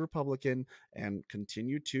voted Republican and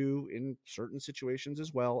continue to in certain situations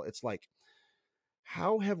as well. It's like,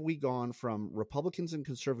 how have we gone from Republicans and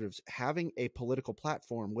conservatives having a political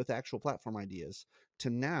platform with actual platform ideas to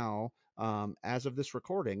now, as of this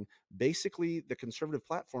recording, basically the conservative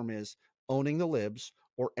platform is owning the libs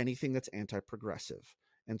or anything that's anti-progressive.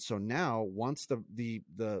 And so now, once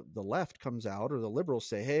the left comes out or the liberals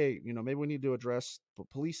say, "Hey, maybe we need to address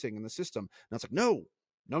policing in the system," and it's like, no,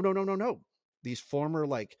 no, no, no, no, no. These former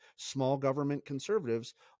like small government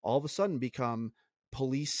conservatives all of a sudden become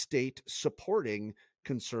police state supporting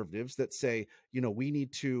conservatives that say, we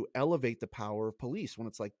need to elevate the power of police, when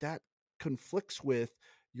it's like that conflicts with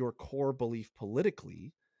your core belief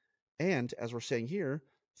politically. And as we're saying here,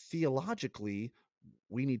 theologically,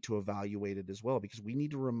 we need to evaluate it as well, because we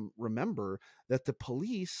need to remember that the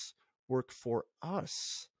police work for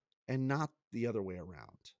us and not the other way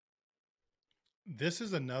around. This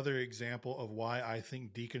is another example of why I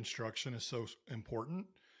think deconstruction is so important,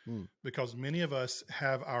 Mm, because many of us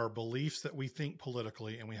have our beliefs that we think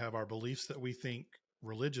politically and we have our beliefs that we think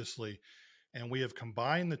religiously, and we have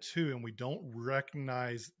combined the two and we don't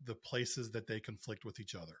recognize the places that they conflict with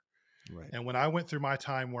each other. right. And when I went through my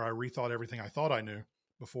time where I rethought everything I thought I knew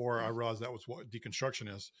before I realized that was what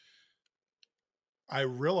deconstruction is, I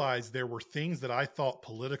realized there were things that I thought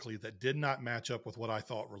politically that did not match up with what I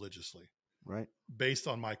thought religiously, Right. based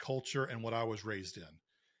on my culture and what I was raised in.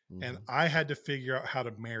 And Mm-hmm. I had to figure out how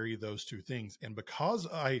to marry those two things. And because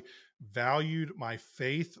I valued my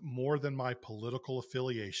faith more than my political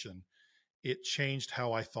affiliation, it changed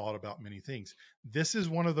how I thought about many things. This is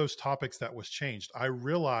one of those topics that was changed. I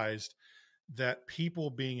realized that people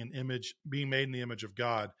being made in the image of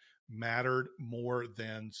God mattered more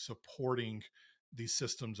than supporting the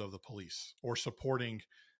systems of the police or supporting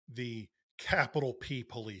the capital P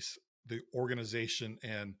police, the organization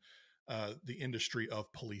and the industry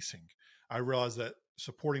of policing. I realized that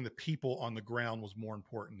supporting the people on the ground was more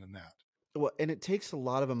important than that. Well, and it takes a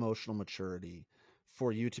lot of emotional maturity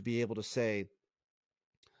for you to be able to say,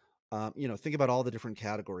 think about all the different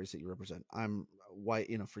categories that you represent. I'm white,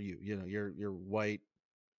 for you, you're white,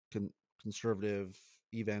 con- conservative,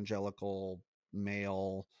 evangelical,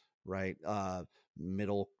 male, right?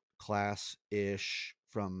 Middle class ish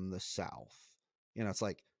from the South. It's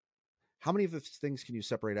like, how many of those things can you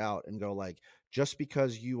separate out and go like, just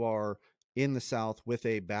because you are in the South with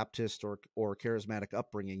a Baptist or charismatic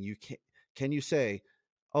upbringing, can you say,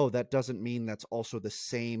 oh, that doesn't mean that's also the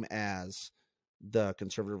same as the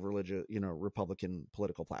conservative religious, Republican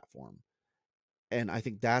political platform? And I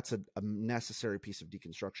think that's a necessary piece of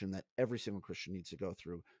deconstruction that every single Christian needs to go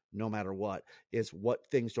through, no matter what. Is what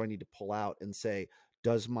things do I need to pull out and say,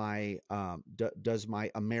 does my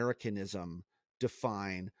Americanism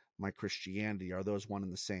define my Christianity? Are those one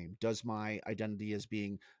and the same? Does my identity as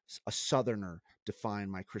being a Southerner define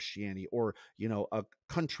my Christianity, or a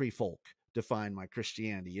country folk define my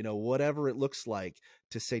Christianity? Whatever it looks like,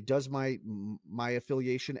 to say, does my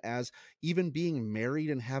affiliation as even being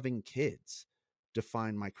married and having kids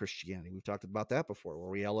define my Christianity? We've talked about that before,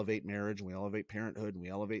 where we elevate marriage and we elevate parenthood and we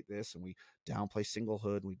elevate this and we downplay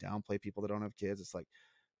singlehood and we downplay people that don't have kids. It's like,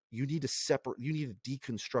 you need to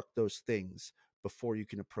deconstruct those things before you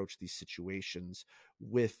can approach these situations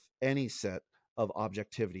with any set of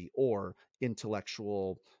objectivity or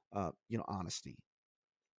intellectual, honesty.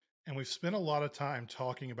 And we've spent a lot of time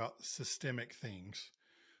talking about systemic things,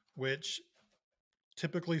 which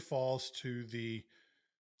typically falls to the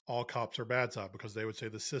all cops are bad side, because they would say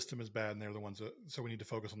the system is bad and they're the ones that, so we need to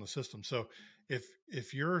focus on the system. So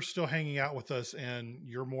if you're still hanging out with us and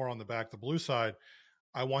you're more on the back, the blue side,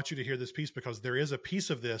 I want you to hear this piece, because there is a piece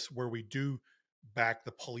of this where we do back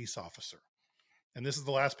the police officer. And this is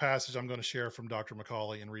the last passage I'm going to share from Dr.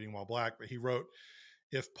 McCaulley in Reading While Black. But he wrote,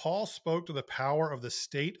 if Paul spoke to the power of the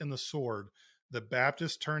state and the sword, the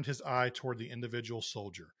Baptist turned his eye toward the individual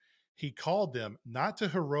soldier. He called them not to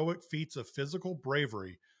heroic feats of physical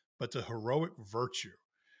bravery, but to heroic virtue.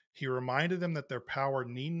 He reminded them that their power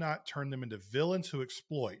need not turn them into villains who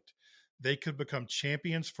exploit. They could become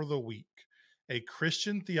champions for the weak. A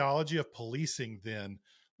Christian theology of policing, then,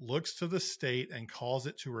 looks to the state and calls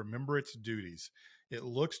it to remember its duties. It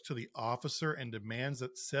looks to the officer and demands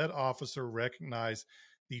that said officer recognize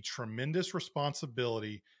the tremendous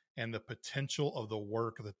responsibility and the potential of the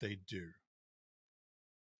work that they do.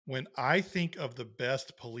 When I think of the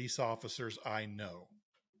best police officers I know,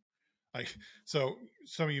 so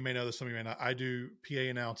some of you may know this, some of you may not. I do PA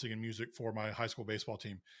announcing and music for my high school baseball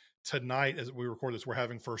team. Tonight, as we record this, we're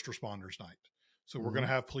having first responders night. So we're going to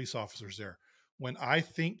have police officers there. When I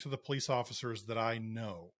think to the police officers that I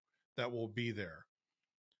know that will be there,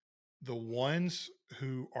 the ones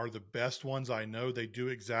who are the best ones I know, they do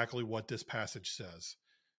exactly what this passage says.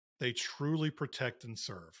 They truly protect and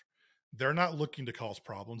serve. They're not looking to cause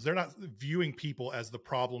problems. They're not viewing people as the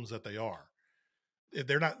problems that they are.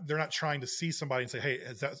 They're not trying to see somebody and say, hey,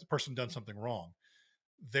 has that person done something wrong?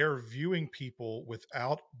 They're viewing people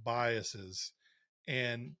without biases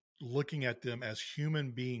and looking at them as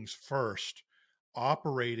human beings first,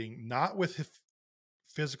 operating not with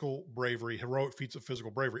physical bravery, heroic feats of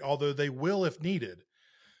physical bravery, although they will if needed,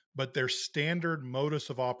 but their standard modus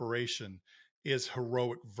of operation is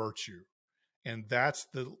heroic virtue. And that's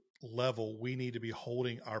the level we need to be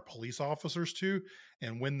holding our police officers to.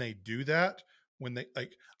 And when they do that, when they,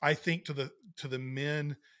 like, I think to the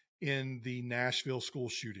men in the Nashville school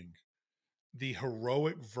shooting, the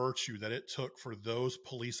heroic virtue that it took for those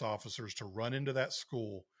police officers to run into that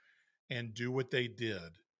school and do what they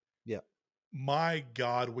did. Yeah. My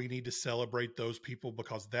God, we need to celebrate those people,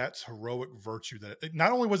 because that's heroic virtue. That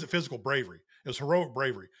not only was it physical bravery, it was heroic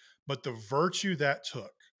bravery, but the virtue that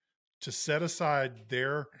took to set aside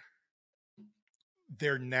their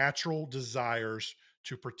natural desires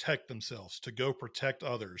to protect themselves, to go protect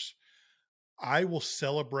others. I will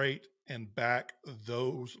celebrate and back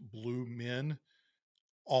those blue men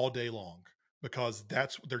all day long, because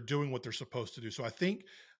they're doing what they're supposed to do. So I think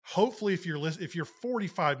hopefully if you're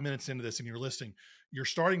 45 minutes into this and you're listening, you're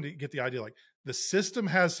starting to get the idea, like, the system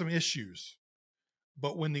has some issues,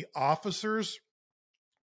 but when the officers,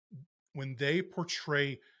 when they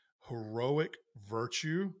portray heroic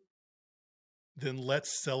virtue, then let's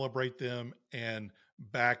celebrate them and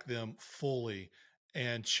back them fully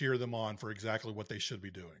and cheer them on for exactly what they should be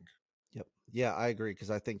doing. Yep. Yeah, I agree. Cause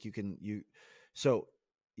I think so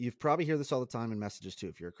you've probably hear this all the time in messages too,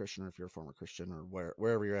 if you're a Christian or if you're a former Christian or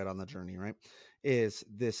wherever you're at on the journey, right? Is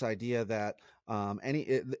this idea that,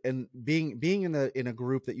 and being in a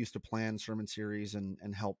group that used to plan sermon series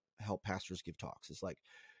and help pastors give talks, is like,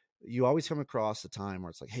 you always come across a time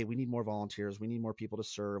where it's like, hey, we need more volunteers. We need more people to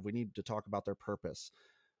serve. We need to talk about their purpose.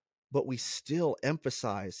 But we still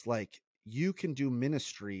emphasize, like, you can do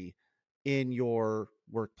ministry in your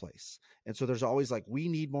workplace. And so there's always like, we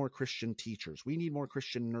need more Christian teachers. We need more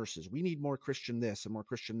Christian nurses. We need more Christian this and more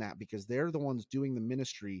Christian that, because they're the ones doing the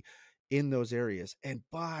ministry in those areas. And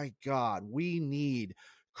by God, we need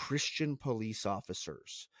Christian police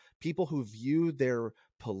officers, people who view their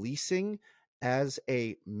policing as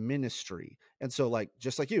a ministry. And so, like,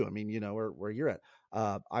 just like you, I mean, where you're at,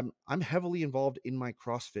 I'm heavily involved in my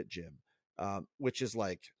CrossFit gym, which is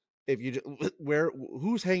like, if you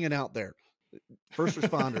who's hanging out there? First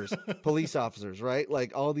responders, police officers, right?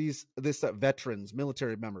 Like all this veterans,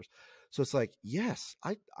 military members. So it's like, yes,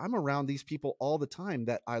 I'm around these people all the time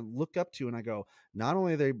that I look up to, and I go, not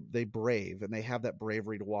only are they brave and they have that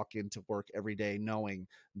bravery to walk into work every day knowing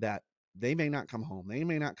that they may not come home. They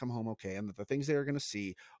may not come home okay. And that the things they are going to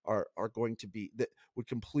see are going to be, that would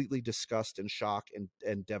completely disgust and shock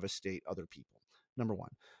and devastate other people. Number one.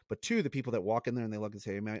 But two, the people that walk in there and they look and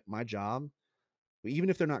say, hey, my job, even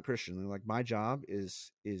if they're not Christian, they're like, my job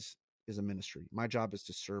is a ministry. My job is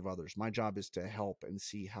to serve others. My job is to help and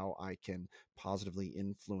see how I can positively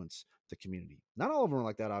influence the community. Not all of them are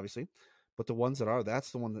like that, obviously, but the ones that are,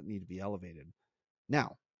 that's the one that need to be elevated.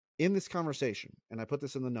 Now, in this conversation, and I put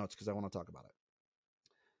this in the notes because I want to talk about it,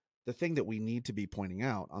 the thing that we need to be pointing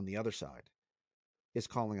out on the other side is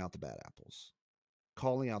calling out the bad apples,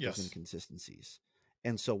 calling out those inconsistencies,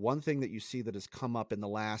 And so one thing that you see that has come up in the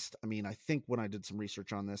last, I mean, I think when I did some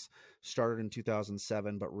research on this, started in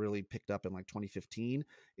 2007, but really picked up in like 2015,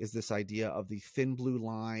 is this idea of the thin blue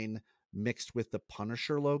line mixed with the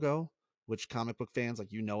Punisher logo, which comic book fans,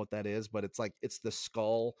 like, you know what that is, but it's like, it's the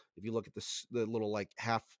skull. If you look at the little, like,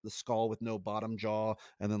 half the skull with no bottom jaw,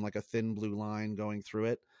 and then like a thin blue line going through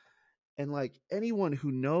it. And like anyone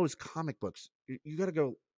who knows comic books, you got to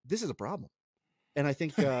go, this is a problem. And I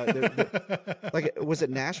think like, was it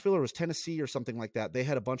Nashville or was Tennessee or something like that? They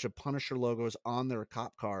had a bunch of Punisher logos on their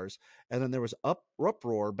cop cars, and then there was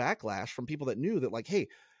uproar, backlash from people that knew that, like, hey,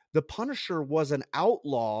 the Punisher was an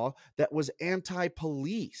outlaw that was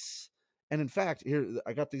anti-police. And in fact, here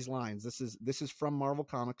I got these lines. This is from Marvel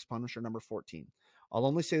Comics, Punisher number 14. I'll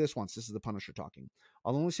only say this once. This is the Punisher talking.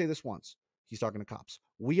 I'll only say this once. He's talking to cops.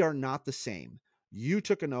 We are not the same. You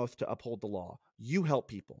took an oath to uphold the law. You help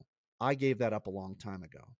people. I gave that up a long time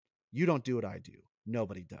ago. You don't do what I do.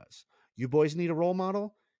 Nobody does. You boys need a role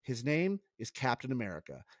model? His name is Captain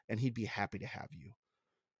America, and he'd be happy to have you.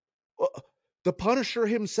 The Punisher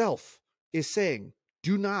himself is saying,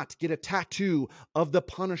 do not get a tattoo of the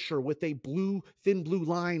Punisher with a thin blue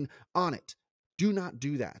line on it. Do not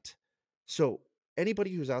do that. So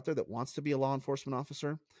anybody who's out there that wants to be a law enforcement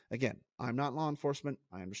officer, again, I'm not law enforcement.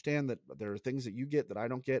 I understand that there are things that you get that I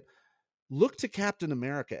don't get. Look to Captain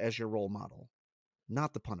America as your role model,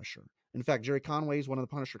 not the Punisher. In fact, Jerry Conway is one of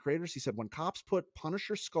the Punisher creators. He said, when cops put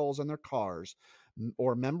Punisher skulls on their cars,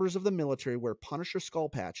 or members of the military wear Punisher skull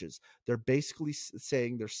patches, they're basically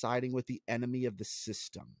saying they're siding with the enemy of the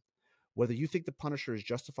system. Whether you think the Punisher is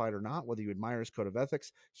justified or not, whether you admire his code of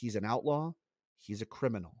ethics, he's an outlaw, he's a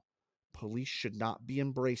criminal. Police should not be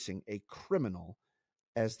embracing a criminal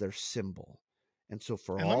as their symbol. And so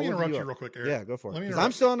for and all let me of interrupt you, you real quick, Eric. Yeah, go for it. Let me Because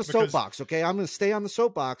I'm still on the soapbox, okay? I'm going to stay on the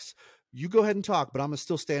soapbox. You go ahead and talk, but I'm going to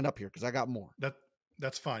still stand up here because I got more.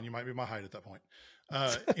 That's fine. You might be my height at that point.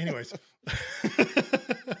 Anyways,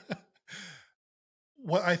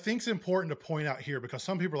 what I think is important to point out here, because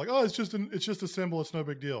some people are like, "Oh, it's just a symbol. It's no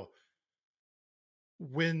big deal."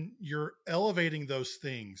 When you're elevating those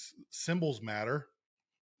things, symbols matter.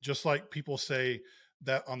 Just like people say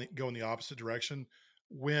that go in the opposite direction.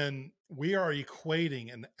 When we are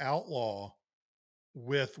equating an outlaw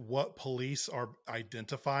with what police are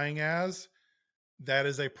identifying as, that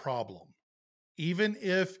is a problem. Even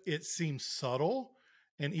if it seems subtle,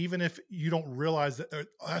 and even if you don't realize that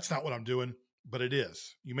that's not what I'm doing, but it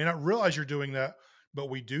is. You may not realize you're doing that, but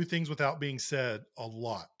we do things without being said a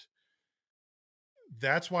lot.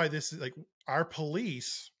 That's why this is like, our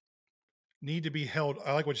police need to be held.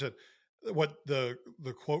 I like what you said, what the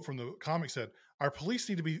quote from the comic said, our police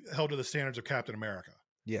need to be held to the standards of Captain America.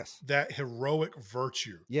 Yes. That heroic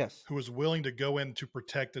virtue. Yes. Who is willing to go in to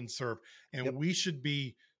protect and serve. And Yep. we should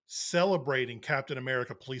be celebrating Captain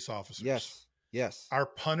America police officers. Yes. Yes. Our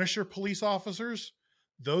Punisher police officers,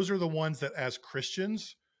 those are the ones that as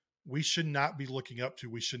Christians, we should not be looking up to.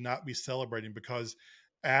 We should not be celebrating, because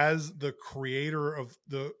as the creator of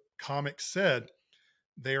the comic said,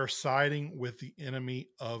 they are siding with the enemy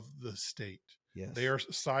of the state. Yes. They are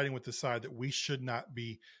siding with the side that we should not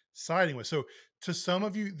be siding with. So to some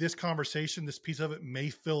of you, this conversation, this piece of it may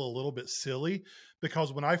feel a little bit silly,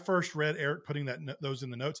 because when I first read Eric putting those in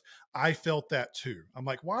the notes, I felt that too. I'm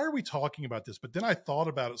like, why are we talking about this? But then I thought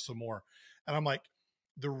about it some more, and I'm like,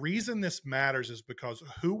 the reason this matters is because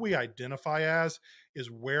who we identify as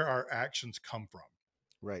is where our actions come from.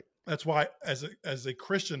 Right. That's why as a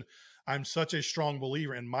Christian, I'm such a strong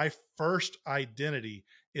believer, and my first identity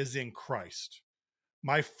is in Christ.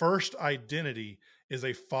 My first identity is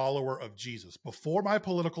a follower of Jesus. Before my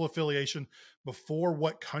political affiliation, before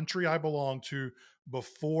what country I belong to,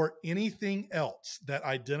 before anything else that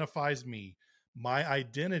identifies me, my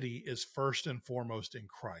identity is first and foremost in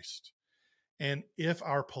Christ. And if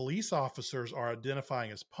our police officers are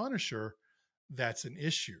identifying as Punisher, that's an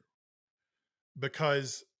issue,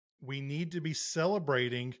 because we need to be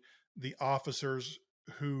celebrating the officers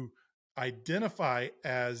who identify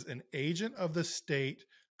as an agent of the state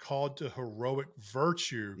called to heroic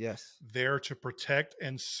virtue. Yes. There to protect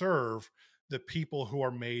and serve the people who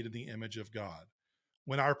are made in the image of God.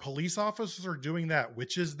 When our police officers are doing that,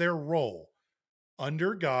 which is their role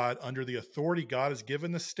under God, under the authority God has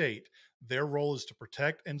given the state, their role is to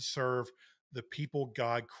protect and serve the people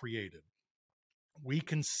God created. We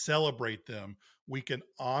can celebrate them. We can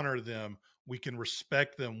honor them. We can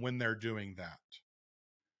respect them when they're doing that.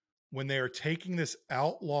 When they are taking this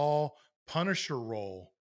outlaw Punisher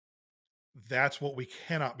role, that's what we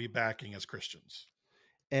cannot be backing as Christians.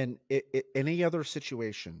 And any other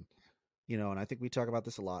situation, and I think we talk about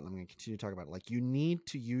this a lot, and I'm going to continue to talk about it. Like, you need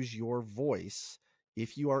to use your voice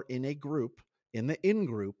if you are in a group, in the in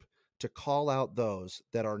group, to call out those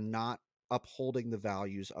that are not upholding the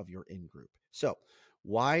values of your in group. So,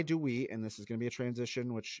 why do we, and this is going to be a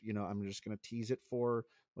transition, which, I'm just going to tease it for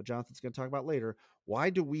what Jonathan's going to talk about later. Why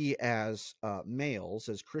do we, as males,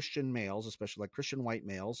 as Christian males, especially like Christian white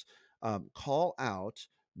males, call out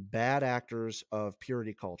bad actors of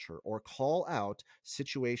purity culture, or call out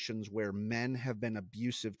situations where men have been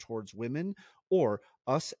abusive towards women, or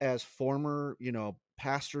us as former,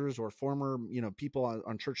 pastors or former, people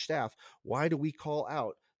on church staff? Why do we call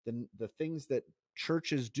out the things that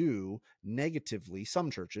churches do negatively,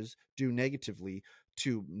 some churches do negatively,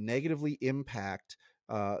 to negatively impact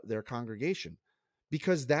their congregation?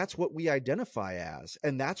 Because that's what we identify as,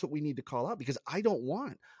 and that's what we need to call out. Because I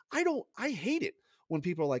hate it when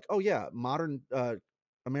people are like, oh yeah, modern white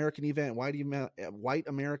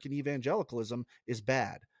American evangelicalism is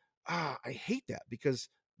bad. I hate that, because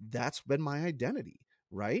that's been my identity,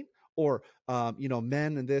 right? Or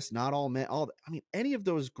men and this, not all men, any of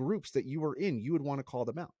those groups that you were in, you would want to call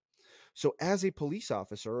them out. So as a police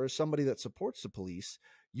officer, or somebody that supports the police,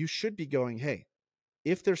 you should be going, hey,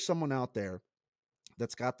 if there's someone out there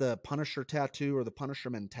that's got the Punisher tattoo or the Punisher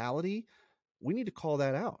mentality, we need to call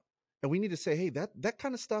that out. And we need to say, hey, that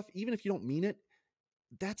kind of stuff, even if you don't mean it,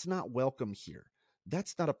 that's not welcome here.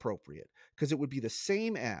 That's not appropriate. Because it would be the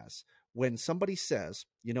same as when somebody says,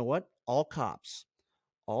 you know what, all cops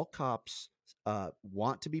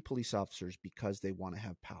want to be police officers because they want to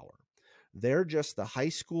have power. They're just the high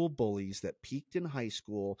school bullies that peaked in high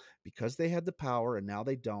school because they had the power, and now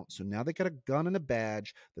they don't. So now they got a gun and a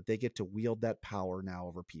badge that they get to wield that power now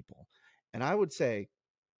over people. And I would say,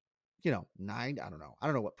 I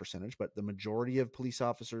don't know what percentage, but the majority of police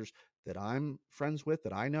officers that I'm friends with,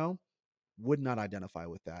 that I know, would not identify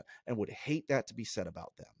with that and would hate that to be said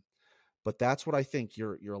about them. But that's what I think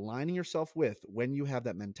you're aligning yourself with when you have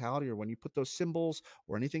that mentality, or when you put those symbols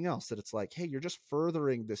or anything else, that it's like, hey, you're just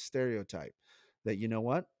furthering this stereotype that, you know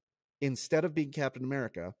what, instead of being Captain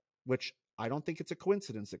America, which I don't think it's a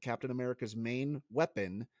coincidence that Captain America's main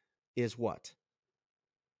weapon is what?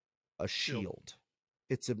 A shield.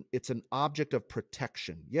 It's an object of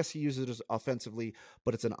protection. Yes, he uses it offensively,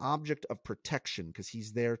 but it's an object of protection because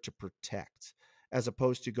he's there to protect, as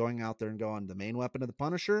opposed to going out there and going, the main weapon of the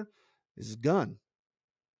Punisher is his gun.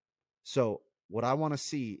 So what I want to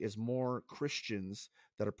see is more Christians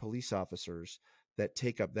that are police officers that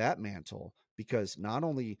take up that mantle, because not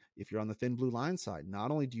only, if you're on the thin blue line side,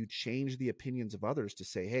 not only do you change the opinions of others to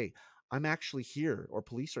say, hey, I'm actually here, or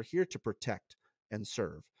police are here to protect and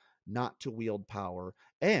serve, not to wield power.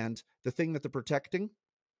 And the thing that they're protecting,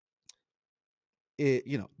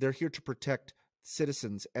 they're here to protect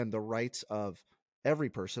citizens and the rights of every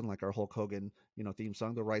person, like our Hulk Hogan, theme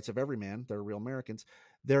song, the rights of every man. They're real Americans.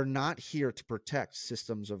 They're not here to protect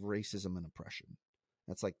systems of racism and oppression.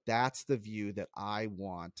 That's the view that I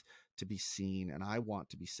want to be seen, and I want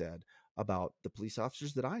to be said about the police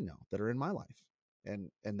officers that I know that are in my life. And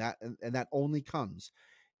that only comes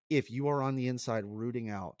if you are on the inside rooting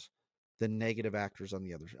out the negative actors on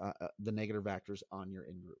the negative actors on your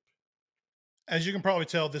in group. As you can probably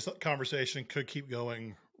tell, this conversation could keep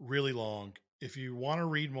going really long. If you want to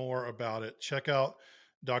read more about it, check out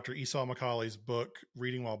Dr. Esau McCaulley's book,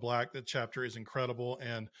 Reading While Black. That chapter is incredible,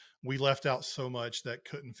 and we left out so much that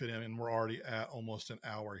couldn't fit in, and we're already at almost an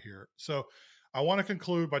hour here. So I want to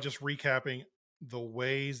conclude by just recapping the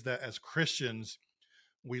ways that as Christians,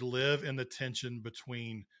 we live in the tension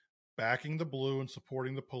between backing the blue and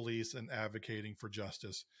supporting the police and advocating for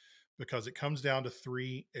justice, because it comes down to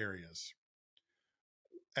three areas.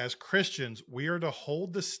 As Christians, we are to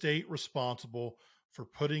hold the state responsible for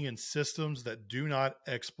putting in systems that do not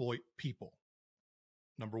exploit people.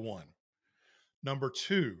 Number one. Number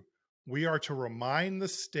two, we are to remind the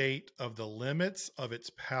state of the limits of its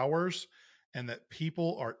powers and that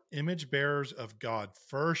people are image bearers of God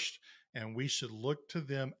first, and we should look to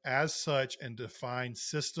them as such and define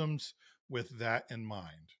systems with that in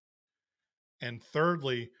mind. And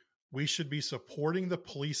thirdly, we should be supporting the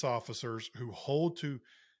police officers who hold to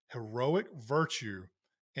heroic virtue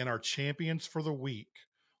and are champions for the weak,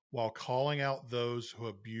 while calling out those who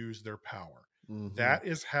abuse their power. Mm-hmm. That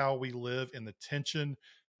is how we live in the tension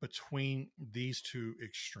between these two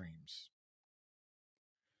extremes.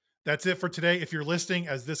 That's it for today. If you're listening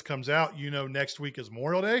as this comes out, next week is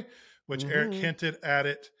Memorial Day, which Eric hinted at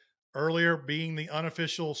it earlier, being the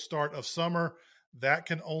unofficial start of summer. That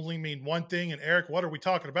can only mean one thing. And Eric, what are we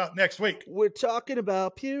talking about next week? We're talking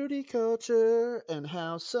about purity culture and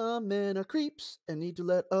how some men are creeps and need to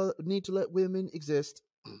let women exist.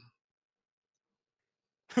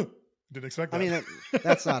 Didn't expect I that. mean,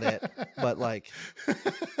 that's not it. But like,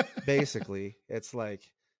 basically, it's like,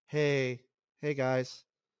 hey guys,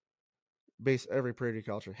 every purity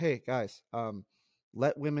culture. Hey guys,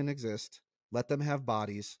 let women exist. Let them have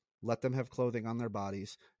bodies. Let them have clothing on their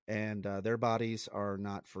bodies, and their bodies are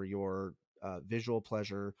not for your visual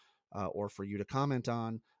pleasure or for you to comment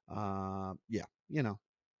on. Yeah,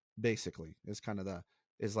 basically is kind of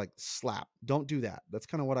is like slap. Don't do that. That's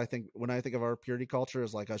kind of what I think when I think of our purity culture,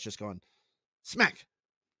 is like us just going smack.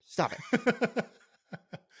 Stop it. To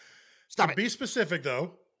Stop it. be specific,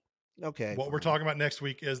 though, Okay. what we're talking about next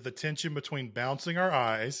week is the tension between bouncing our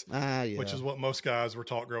eyes, Yeah. which is what most guys were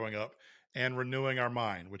taught growing up, and renewing our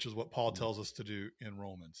mind, which is what Paul tells us to do in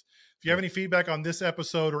Romans. If you have any feedback on this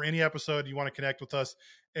episode or any episode you want to connect with us,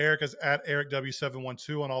 Eric is at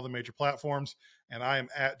EricW712 on all the major platforms, and I am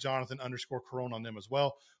at Jonathan_Corona on them as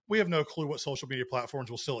well. We have no clue what social media platforms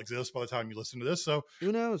will still exist by the time you listen to this, so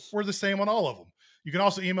Who knows? we're the same on all of them. You can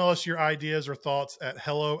also email us your ideas or thoughts at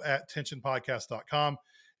hello@tensionpodcast.com.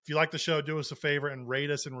 If you like the show, do us a favor and rate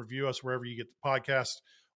us and review us wherever you get the podcast,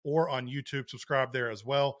 or on YouTube. Subscribe there as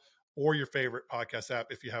well, or your favorite podcast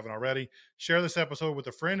app if you haven't already. Share this episode with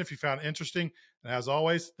a friend if you found it interesting. And as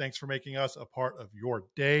always, thanks for making us a part of your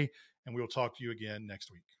day. And we will talk to you again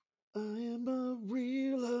next week. I am a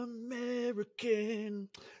real American.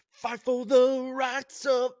 Fight for the rights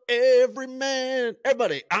of every man.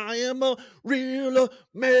 Everybody, I am a real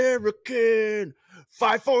American.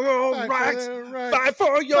 Fight for your rights. Fight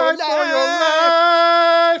for your life.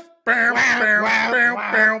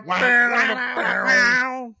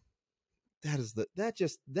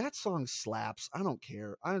 That song slaps. I don't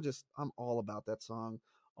care. I'm all about that song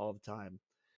all the time.